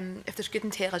if there's good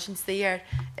intelligence there,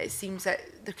 it seems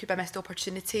that there could be a missed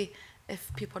opportunity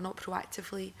if people are not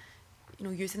proactively,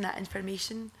 using that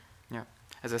information. Yeah.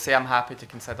 As I say, I'm happy to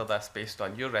consider this based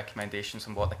on your recommendations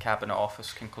and what the Cabinet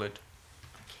Office conclude.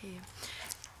 Okay.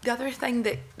 The other thing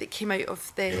that came out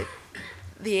of the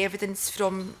evidence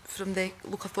from the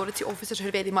local authority officers who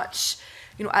are very much,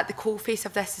 at the coalface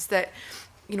of this is that,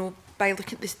 by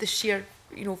looking at the sheer,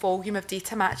 volume of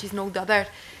data matches and all the other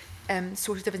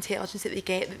sources of intelligence that they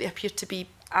get, that they appear to be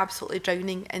absolutely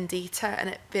drowning in data, and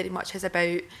it very much is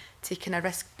about taking a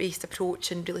risk-based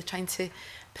approach and really trying to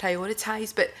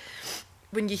prioritise. But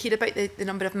when you hear about the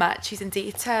number of matches and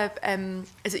data,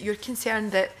 is it your concern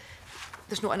that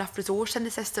there's not enough resource in the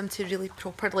system to really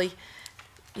properly,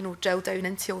 drill down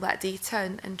into all that data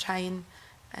and try and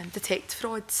detect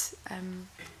frauds?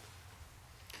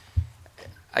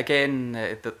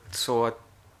 Again, so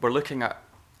we're looking at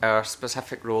our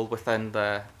specific role within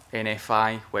the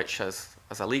NFI, which is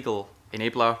as a legal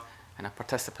enabler and a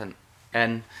participant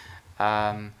in.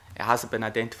 It hasn't been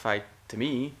identified to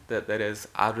me that there is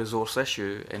a resource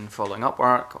issue in following up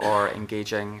work or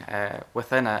engaging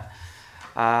within it.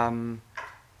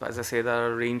 But as I say, there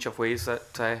are a range of ways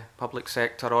that public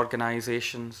sector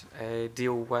organisations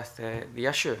deal with the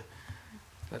issue.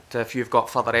 But if you've got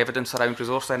further evidence around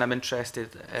resource, then I'm interested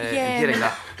in hearing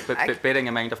that. But bearing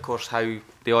in mind, of course, how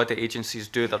the audit agencies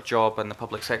do their job and the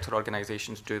public sector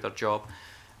organisations do their job,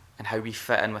 and how we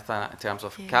fit in with that in terms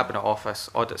of Cabinet Office,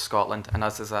 Audit Scotland, and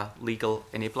us as a legal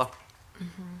enabler.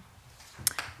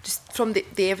 Just from the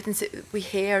evidence that we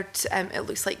heard, it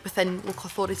looks like within local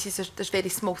authorities there's very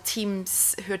small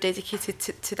teams who are dedicated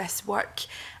to this work,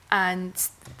 and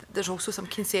there's also some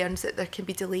concerns that there can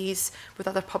be delays with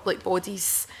other public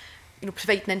bodies,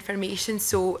 providing information,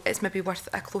 so it's maybe worth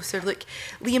a closer look.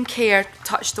 Liam Kerr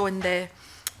touched on the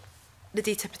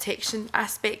data protection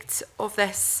aspect of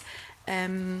this.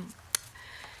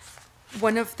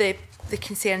 One of the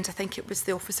concerns, I think it was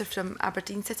the officer from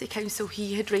Aberdeen City Council,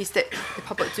 he had raised that the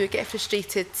public do get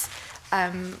frustrated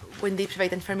when they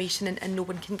provide information and no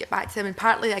one can get back to them. And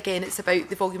partly, again, it's about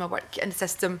the volume of work in the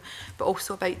system, but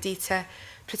also about data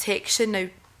protection. Now,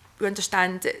 we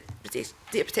understand that data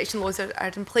protection laws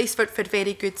are in place for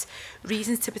very good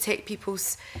reasons to protect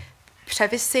people's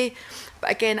privacy.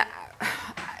 But again,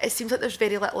 it seems like there's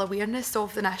very little awareness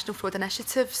of the National Fraud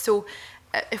Initiative. So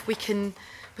if we can,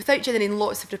 without generating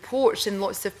lots of reports and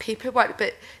lots of paperwork,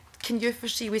 but can you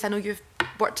foresee ways, I know you've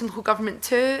worked in local government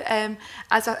too,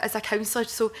 as a councillor,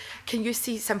 so can you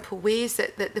see simple ways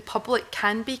that the public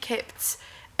can be kept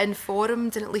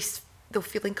informed and at least they'll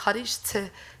feel encouraged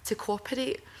to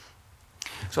cooperate?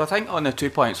 So I think on the 2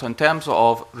 points, in terms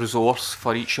of resource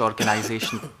for each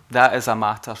organisation, that is a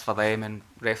matter for them, and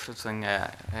referencing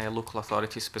local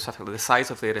authorities specifically, the size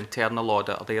of their internal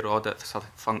audit or their audit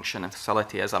function and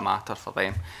facility is a matter for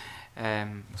them.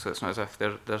 So it's not as if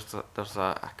there's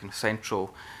a kind of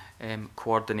central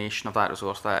coordination of that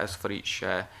resource. That is for each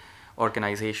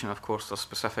organisation. Of course, there's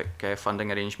specific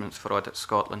funding arrangements for Audit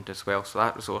Scotland as well, so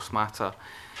that resource matter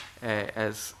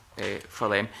is for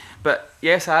them. But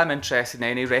yes, I am interested in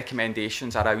any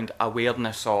recommendations around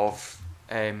awareness of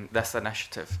this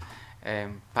initiative.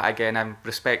 But again, I'm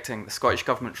respecting the Scottish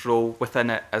Government's role within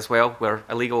it as well. We're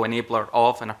a legal enabler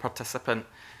of and a participant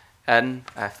in.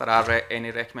 If there are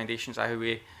any recommendations how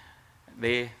we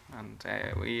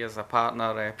as a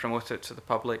partner promote it to the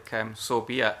public, so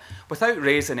be it, without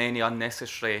raising any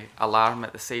unnecessary alarm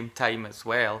at the same time as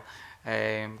well,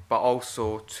 but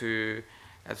also to,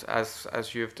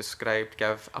 as you've described,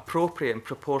 give appropriate and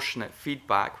proportionate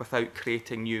feedback without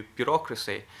creating new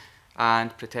bureaucracy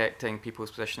and protecting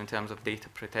people's position in terms of data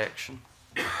protection.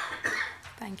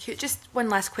 Thank you. Just one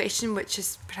last question, which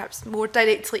is perhaps more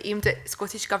directly aimed at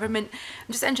Scottish Government.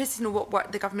 I'm just interested to know what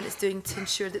work the Government is doing to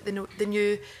ensure that the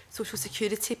new social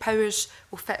security powers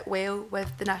will fit well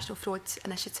with the National Fraud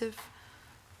Initiative.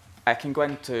 I can go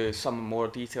into some more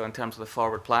detail in terms of the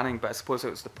forward planning, but I suppose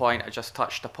it was the point I just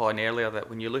touched upon earlier, that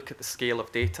when you look at the scale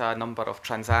of data, number of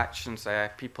transactions,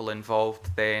 people involved,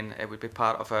 then it would be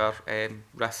part of our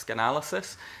risk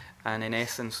analysis. And in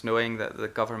essence, knowing that the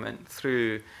Government,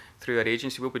 through our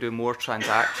agency, will be doing more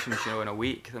transactions in a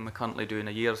week than we currently do in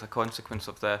a year as a consequence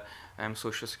of the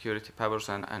social security powers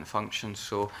and functions.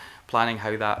 So planning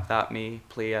how that may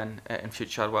play in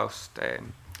future whilst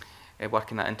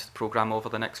working that into the programme over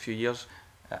the next few years.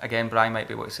 Again, Brian might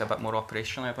be able to say a bit more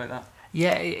operationally about that.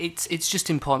 Yeah, it's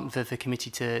just important for the committee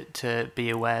to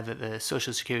be aware that the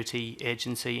Social Security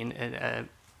Agency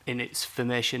in its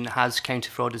formation has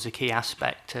counter-fraud as a key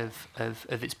aspect of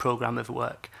its programme of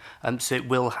work. So it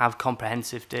will have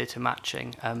comprehensive data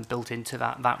matching built into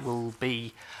that. That will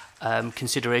be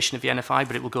consideration of the NFI,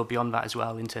 but it will go beyond that as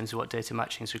well in terms of what data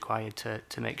matching is required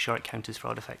to make sure it counters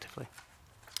fraud effectively.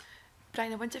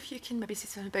 Brian, I wonder if you can maybe say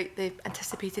something about the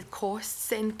anticipated costs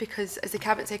then, because as the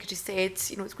Cabinet Secretary said,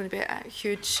 you know, it's going to be a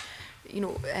huge, you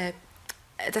know,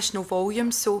 additional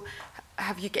volume. So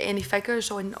have you got any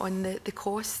figures on the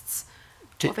costs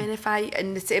of NFI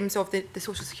in the terms of the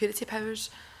social security powers?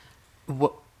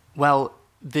 Well,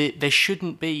 there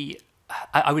shouldn't be.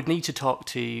 I would need to talk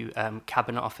to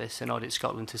Cabinet Office and Audit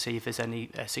Scotland to see if there's any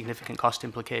significant cost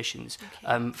implications.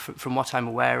 Okay. From what I'm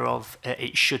aware of,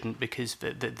 it shouldn't, because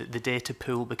the data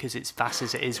pool, because it's vast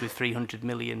as it is with 300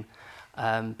 million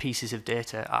pieces of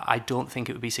data, I don't think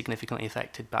it would be significantly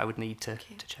affected, but I would need to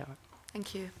check it.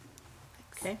 Thank you.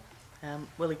 Okay.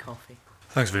 Willie Coffey.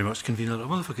 Thanks very much, Convener. I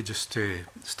wonder if I could just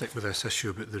stick with this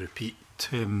issue about the repeat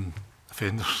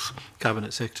offenders.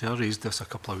 Cabinet Secretary, I raised this a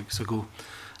couple of weeks ago.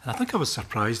 And I think I was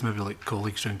surprised, maybe like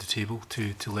colleagues around the table,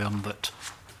 to learn that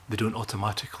they don't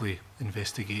automatically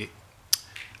investigate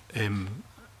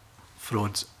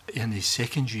frauds in the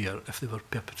second year if they were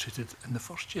perpetrated in the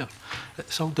first year.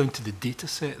 It's all down to the data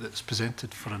set that's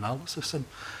presented for analysis. And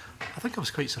I think I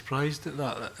was quite surprised at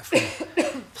that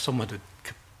if someone had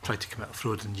tried to commit a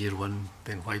fraud in year one,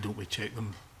 then why don't we check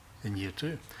them in year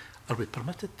two? Are we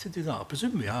permitted to do that? I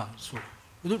presume we are. So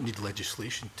we don't need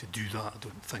legislation to do that, I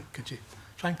don't think. Could you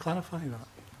try and clarify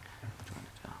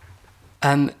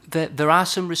that? There are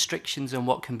some restrictions on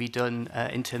what can be done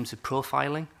in terms of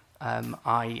profiling.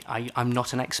 I'm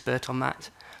not an expert on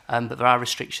that, but there are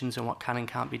restrictions on what can and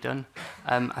can't be done.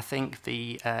 I think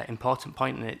the important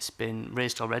point, and it's been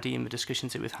raised already in the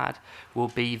discussions that we've had, will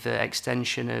be the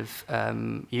extension of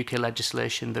UK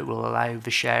legislation that will allow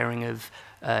the sharing of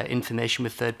information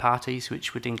with third parties,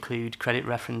 which would include credit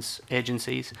reference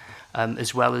agencies,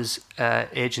 as well as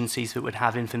agencies that would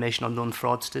have information on known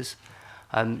fraudsters.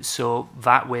 So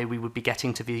that way we would be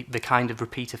getting to the kind of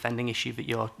repeat offending issue that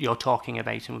you're talking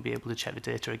about, and would be able to check the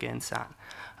data against that.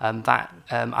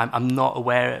 I'm not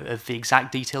aware of the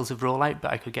exact details of rollout,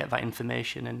 but I could get that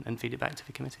information and feed it back to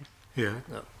the committee. Yeah,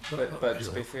 but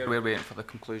to be fair, we're waiting for the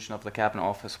conclusion of the Cabinet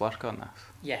Office work on this.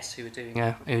 Yes, who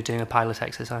are doing a pilot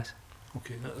exercise.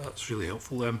 Okay, that's really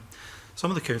helpful.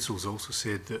 Some of the councils also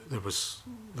said that there's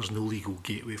no legal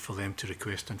gateway for them to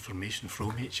request information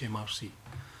from HMRC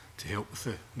to help with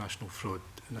the National Fraud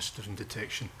Initiative and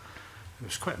Detection. There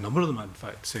was quite a number of them, in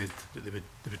fact, said that they would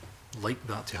like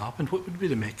that to happen. What would be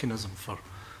the mechanism for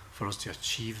us to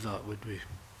achieve that? Would we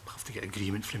have to get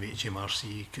agreement from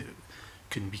HMRC?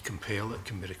 Can we compel it?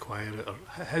 Can we require it? Or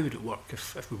how would it work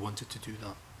if we wanted to do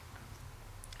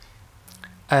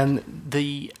that?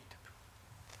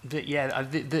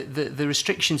 The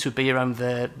restrictions would be around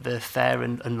the fair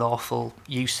and lawful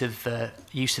use of the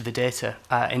data.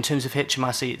 In terms of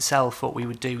HMRC itself, what we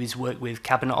would do is work with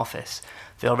Cabinet Office.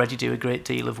 They already do a great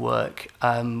deal of work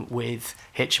with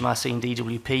HMRC and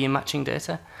DWP in matching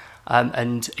data,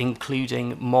 and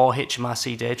including more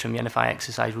HMRC data in the NFI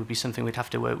exercise would be something we'd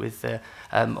have to work with the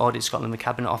Audit Scotland and the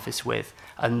Cabinet Office with.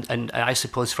 And I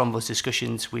suppose from those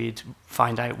discussions we'd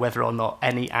find out whether or not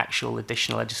any actual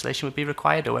additional legislation would be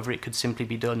required, or whether it could simply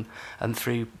be done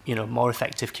through more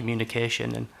effective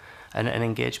communication and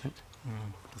engagement.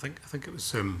 I think it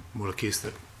was more a case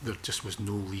that there just was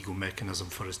no legal mechanism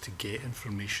for us to get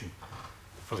information,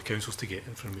 for the councils to get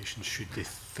information should they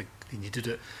think they needed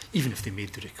it. Even if they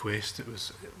made the request, it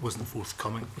wasn't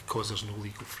forthcoming because there's no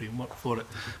legal framework for it.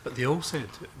 But they all said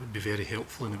it would be very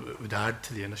helpful and it would add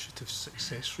to the initiative's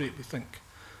success rate, we think,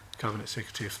 Cabinet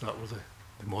Secretary, if that were the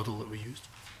model that we used.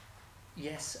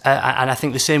 Yes, and I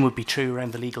think the same would be true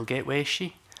around the legal gateway issue.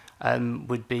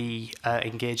 Would be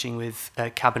engaging with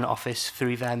Cabinet Office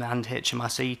through them and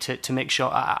HMRC to make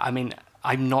sure. I mean,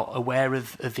 I'm not aware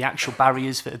of the actual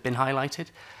barriers that have been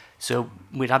highlighted, so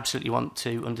we'd absolutely want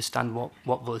to understand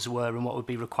what those were and what would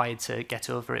be required to get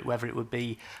over it, whether it would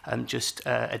be just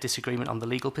a disagreement on the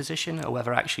legal position or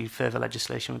whether actually further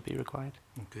legislation would be required.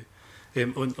 Okay.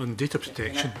 On data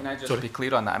protection... Can I just be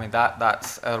clear on that? I mean,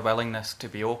 that's our willingness to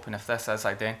be open if this is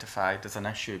identified as an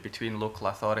issue between local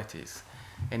authorities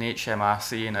in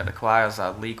HMRC and it requires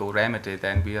a legal remedy,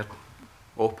 then we are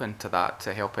open to that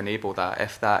to help enable that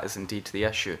if that is indeed the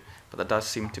issue. But there does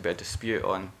seem to be a dispute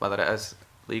on whether it is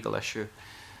a legal issue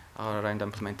or around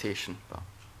implementation. But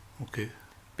okay.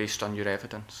 Based on your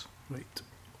evidence. Right.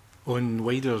 On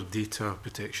wider data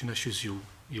protection issues,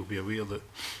 you'll be aware that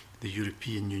the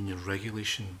European Union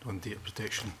regulation on data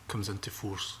protection comes into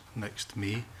force next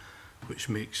May. which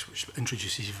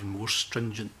introduces even more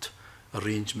stringent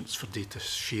arrangements for data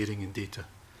sharing and data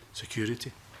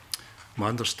security. My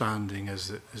understanding is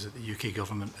that the UK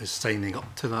government is signing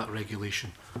up to that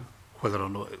regulation, whether or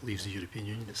not it leaves the European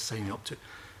Union, it's signing up to it.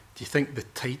 Do you think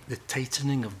the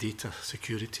tightening of data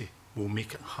security will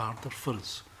make it harder for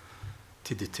us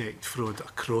to detect fraud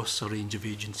across a range of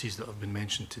agencies that have been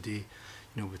mentioned today,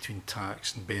 you know, between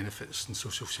tax and benefits and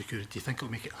social security? Do you think it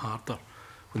will make it harder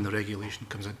when the regulation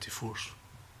comes into force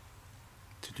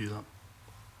to do that?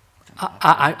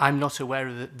 I'm not aware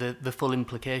of the full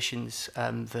implications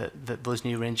that those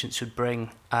new arrangements would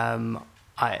bring.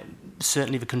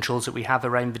 Certainly the controls that we have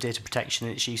around the data protection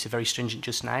and its use are very stringent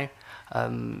just now.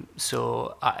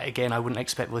 So again, I wouldn't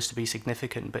expect those to be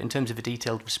significant, but in terms of a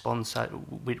detailed response,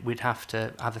 we'd have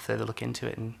to have a further look into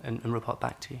it and report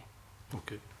back to you.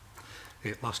 Okay.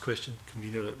 Last question,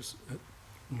 Convener. It was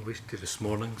in relation to this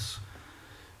morning's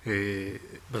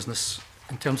business.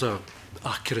 In terms of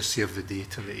accuracy of the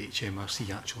data that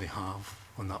HMRC actually have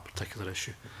on that particular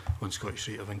issue, on Scottish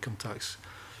rate of income tax,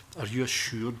 are you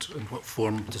assured, in what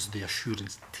form does the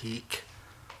assurance take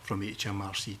from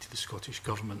HMRC to the Scottish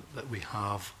Government that we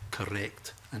have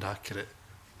correct and accurate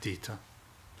data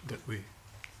that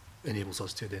enables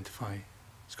us to identify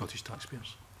Scottish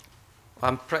taxpayers?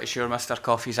 I'm pretty sure Mr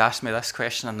Coffey's asked me this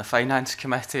question in the Finance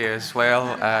Committee as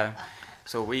well.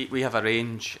 So we have a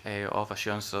range of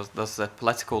assurances. There's the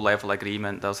political level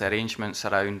agreement, there's arrangements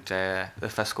around the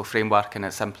fiscal framework and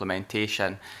its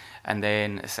implementation, and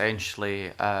then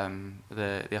essentially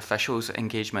the officials'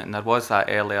 engagement. And there was that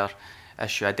earlier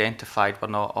issue identified where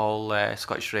not all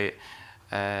Scottish rate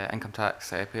income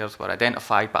tax payers were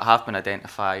identified, but have been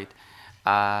identified,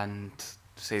 and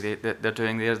say they're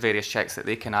doing their various checks that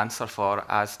they can answer for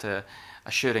as to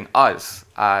assuring us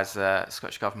as the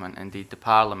Scottish Government, indeed the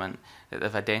Parliament, that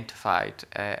they've identified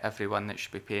everyone that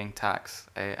should be paying tax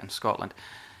in Scotland.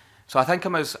 So I think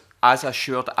I'm as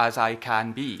assured as I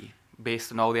can be,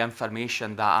 based on all the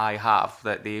information that I have,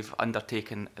 that they've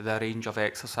undertaken the range of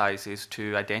exercises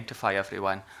to identify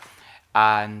everyone.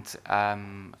 And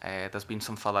there's been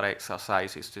some further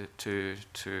exercises to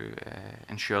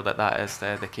ensure that that is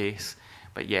the case.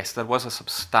 But yes, there was a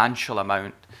substantial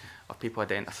amount of people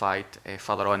identified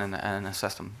further on in the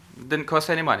system. It didn't cost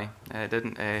any money. It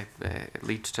didn't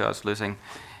lead to us losing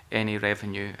any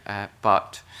revenue.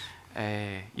 But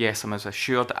yes, I'm as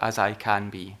assured as I can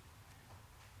be.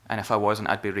 And if I wasn't,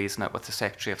 I'd be raising it with the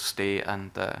Secretary of State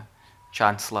and the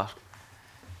Chancellor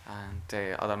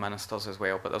and other ministers as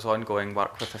well. But there's ongoing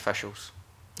work with officials.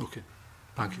 Okay,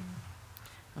 thank you.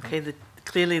 Okay,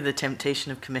 clearly the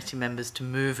temptation of committee members to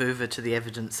move over to the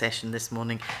evidence session this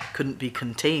morning couldn't be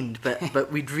contained,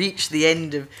 but we'd reached the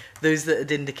end of those that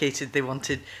had indicated they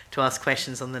wanted to ask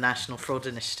questions on the National Fraud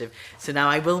Initiative. So now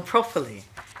I will properly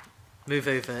move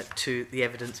over to the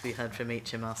evidence we heard from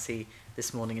HMRC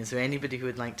this morning. Is there anybody who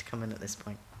would like to come in at this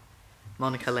point?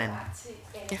 Monica Len.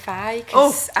 If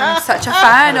because I'm such a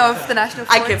fan of the National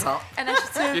Fraud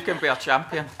Initiative. You can be our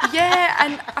champion. Yeah,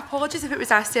 and apologies if it was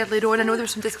asked earlier on. I know there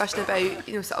was some discussion about,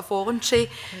 you know, sort of voluntary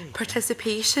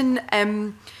participation.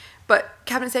 But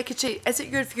Cabinet Secretary, is it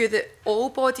your view that all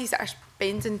bodies that are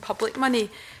spending public money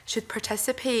should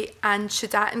participate, and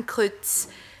should that include,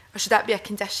 or should that be a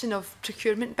condition of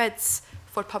procurement bids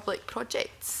for public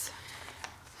projects?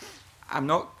 I'm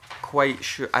not quite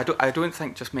sure. I don't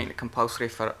think just making it compulsory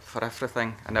for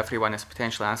everything and everyone is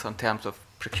potentially answered in terms of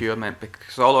procurement,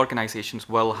 because all organisations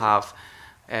will have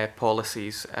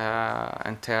policies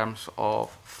in terms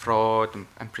of fraud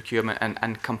and procurement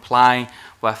and comply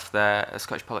with the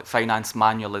Scottish Public Finance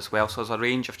Manual as well. So there's a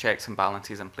range of checks and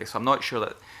balances in place. So I'm not sure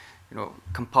that, you know,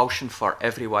 compulsion for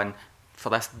everyone for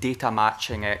this data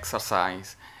matching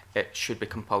exercise, it should be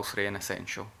compulsory and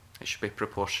essential. It should be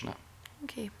proportionate.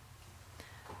 Okay.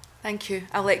 Thank you.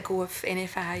 I'll let go of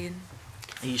NFI and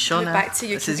are you sure now? Back to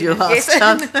you. This is your last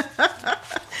chance.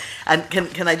 And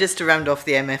can I just to round off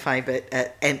the MFI bit?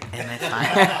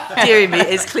 MFI. Dear me,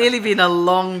 it's clearly been a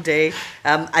long day.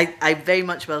 I very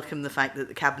much welcome the fact that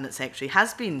the Cabinet Secretary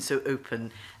has been so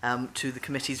open to the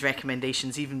committee's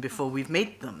recommendations even before we've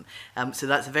made them. So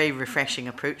that's a very refreshing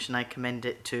approach, and I commend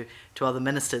it to other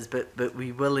ministers. But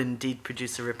we will indeed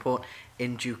produce a report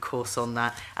in due course on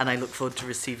that, and I look forward to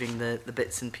receiving the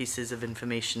bits and pieces of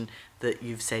information that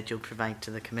you've said you'll provide to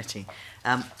the committee.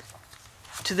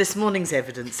 To this morning's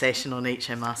evidence session on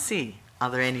HMRC, are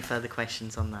there any further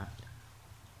questions on that?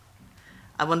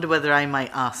 I wonder whether I might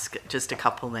ask just a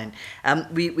couple then.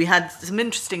 We had some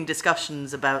interesting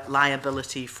discussions about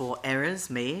liability for errors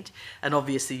made, and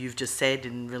obviously you've just said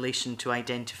in relation to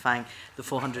identifying the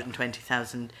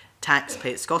 420,000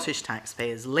 Scottish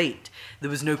taxpayers late, there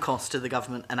was no cost to the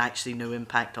government and actually no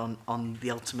impact on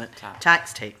the ultimate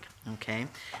tax take. Okay,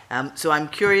 so I'm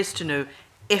curious to know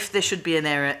if there should be an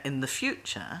error in the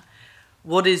future.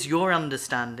 What is your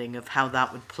understanding of how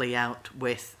that would play out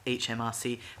with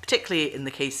HMRC, particularly in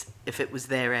the case if it was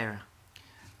their error?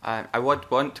 I would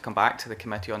want to come back to the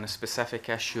committee on the specific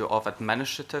issue of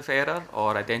administrative error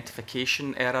or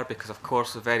identification error, because of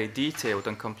course the very detailed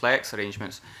and complex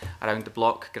arrangements around the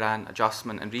block grant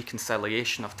adjustment and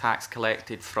reconciliation of tax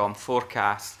collected from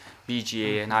forecast,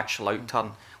 BGA and actual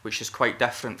outturn, which is quite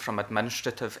different from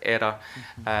administrative error,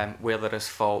 where there is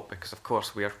fault, because of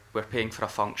course we're paying for a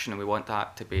function and we want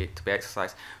that to be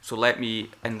exercised. So let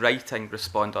me in writing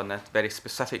respond on the very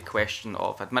specific question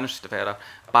of administrative error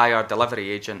by our delivery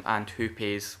agent and who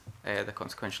pays the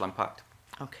consequential impact.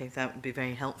 Okay, that would be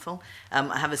very helpful.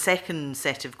 I have a second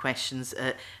set of questions,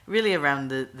 really around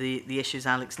the issues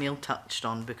Alex Neil touched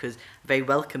on, because very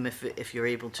welcome if you're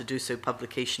able to do so,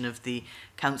 publication of the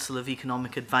Council of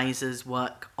Economic Advisors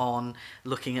work on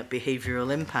looking at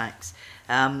behavioural impacts.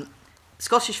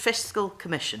 Scottish Fiscal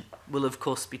Commission will of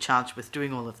course be charged with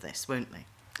doing all of this, won't they?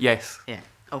 Yes. Yeah.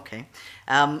 Okay.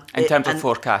 In terms of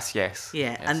forecasts, yes.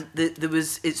 Yeah, yes. And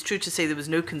it's true to say there was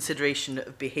no consideration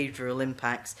of behavioural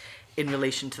impacts in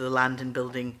relation to the land and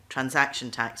building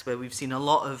transaction tax, where we've seen a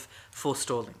lot of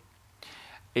forestalling.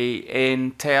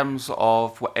 In terms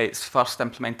of its first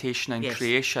implementation and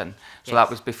creation, so that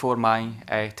was before my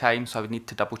time, so I would need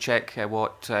to double check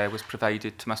what was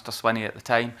provided to Mr Swinney at the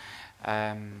time.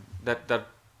 There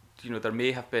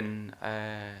may have been...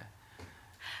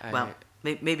 well,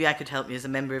 maybe I could help you as a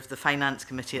member of the Finance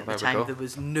Committee at the time. There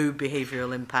was no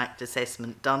behavioural impact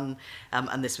assessment done,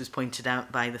 and this was pointed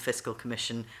out by the Fiscal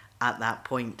Commission at that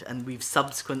point, and we've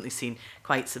subsequently seen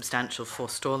quite substantial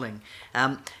forestalling.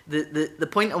 The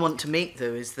point I want to make,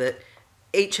 though, is that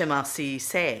HMRC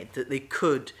said that they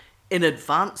could, in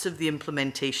advance of the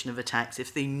implementation of a tax,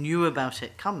 if they knew about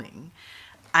it coming,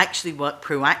 actually work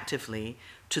proactively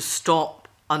to stop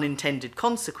unintended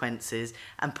consequences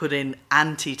and put in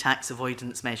anti-tax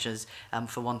avoidance measures,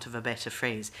 for want of a better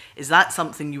phrase. Is that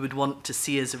something you would want to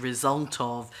see as a result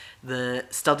of the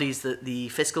studies that the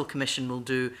Fiscal Commission will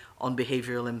do on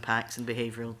behavioural impacts and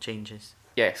behavioural changes?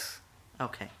 Yes.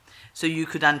 Okay. So you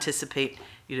could anticipate,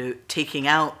 taking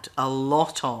out a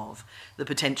lot of the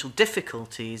potential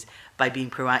difficulties by being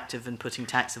proactive and putting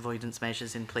tax avoidance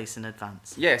measures in place in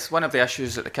advance? Yes, one of the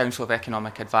issues that the Council of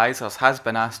Economic Advisors has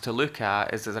been asked to look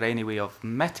at is there any way of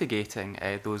mitigating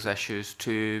those issues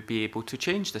to be able to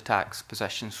change the tax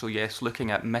position. So yes, looking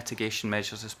at mitigation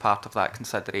measures as part of that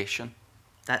consideration.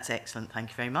 That's excellent,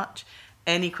 thank you very much.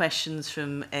 Any questions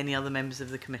from any other members of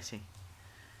the committee?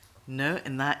 No,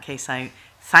 in that case I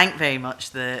thank very much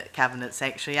the Cabinet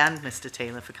Secretary and Mr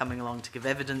Taylor for coming along to give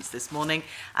evidence this morning,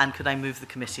 and could I move the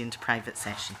committee into private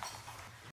session?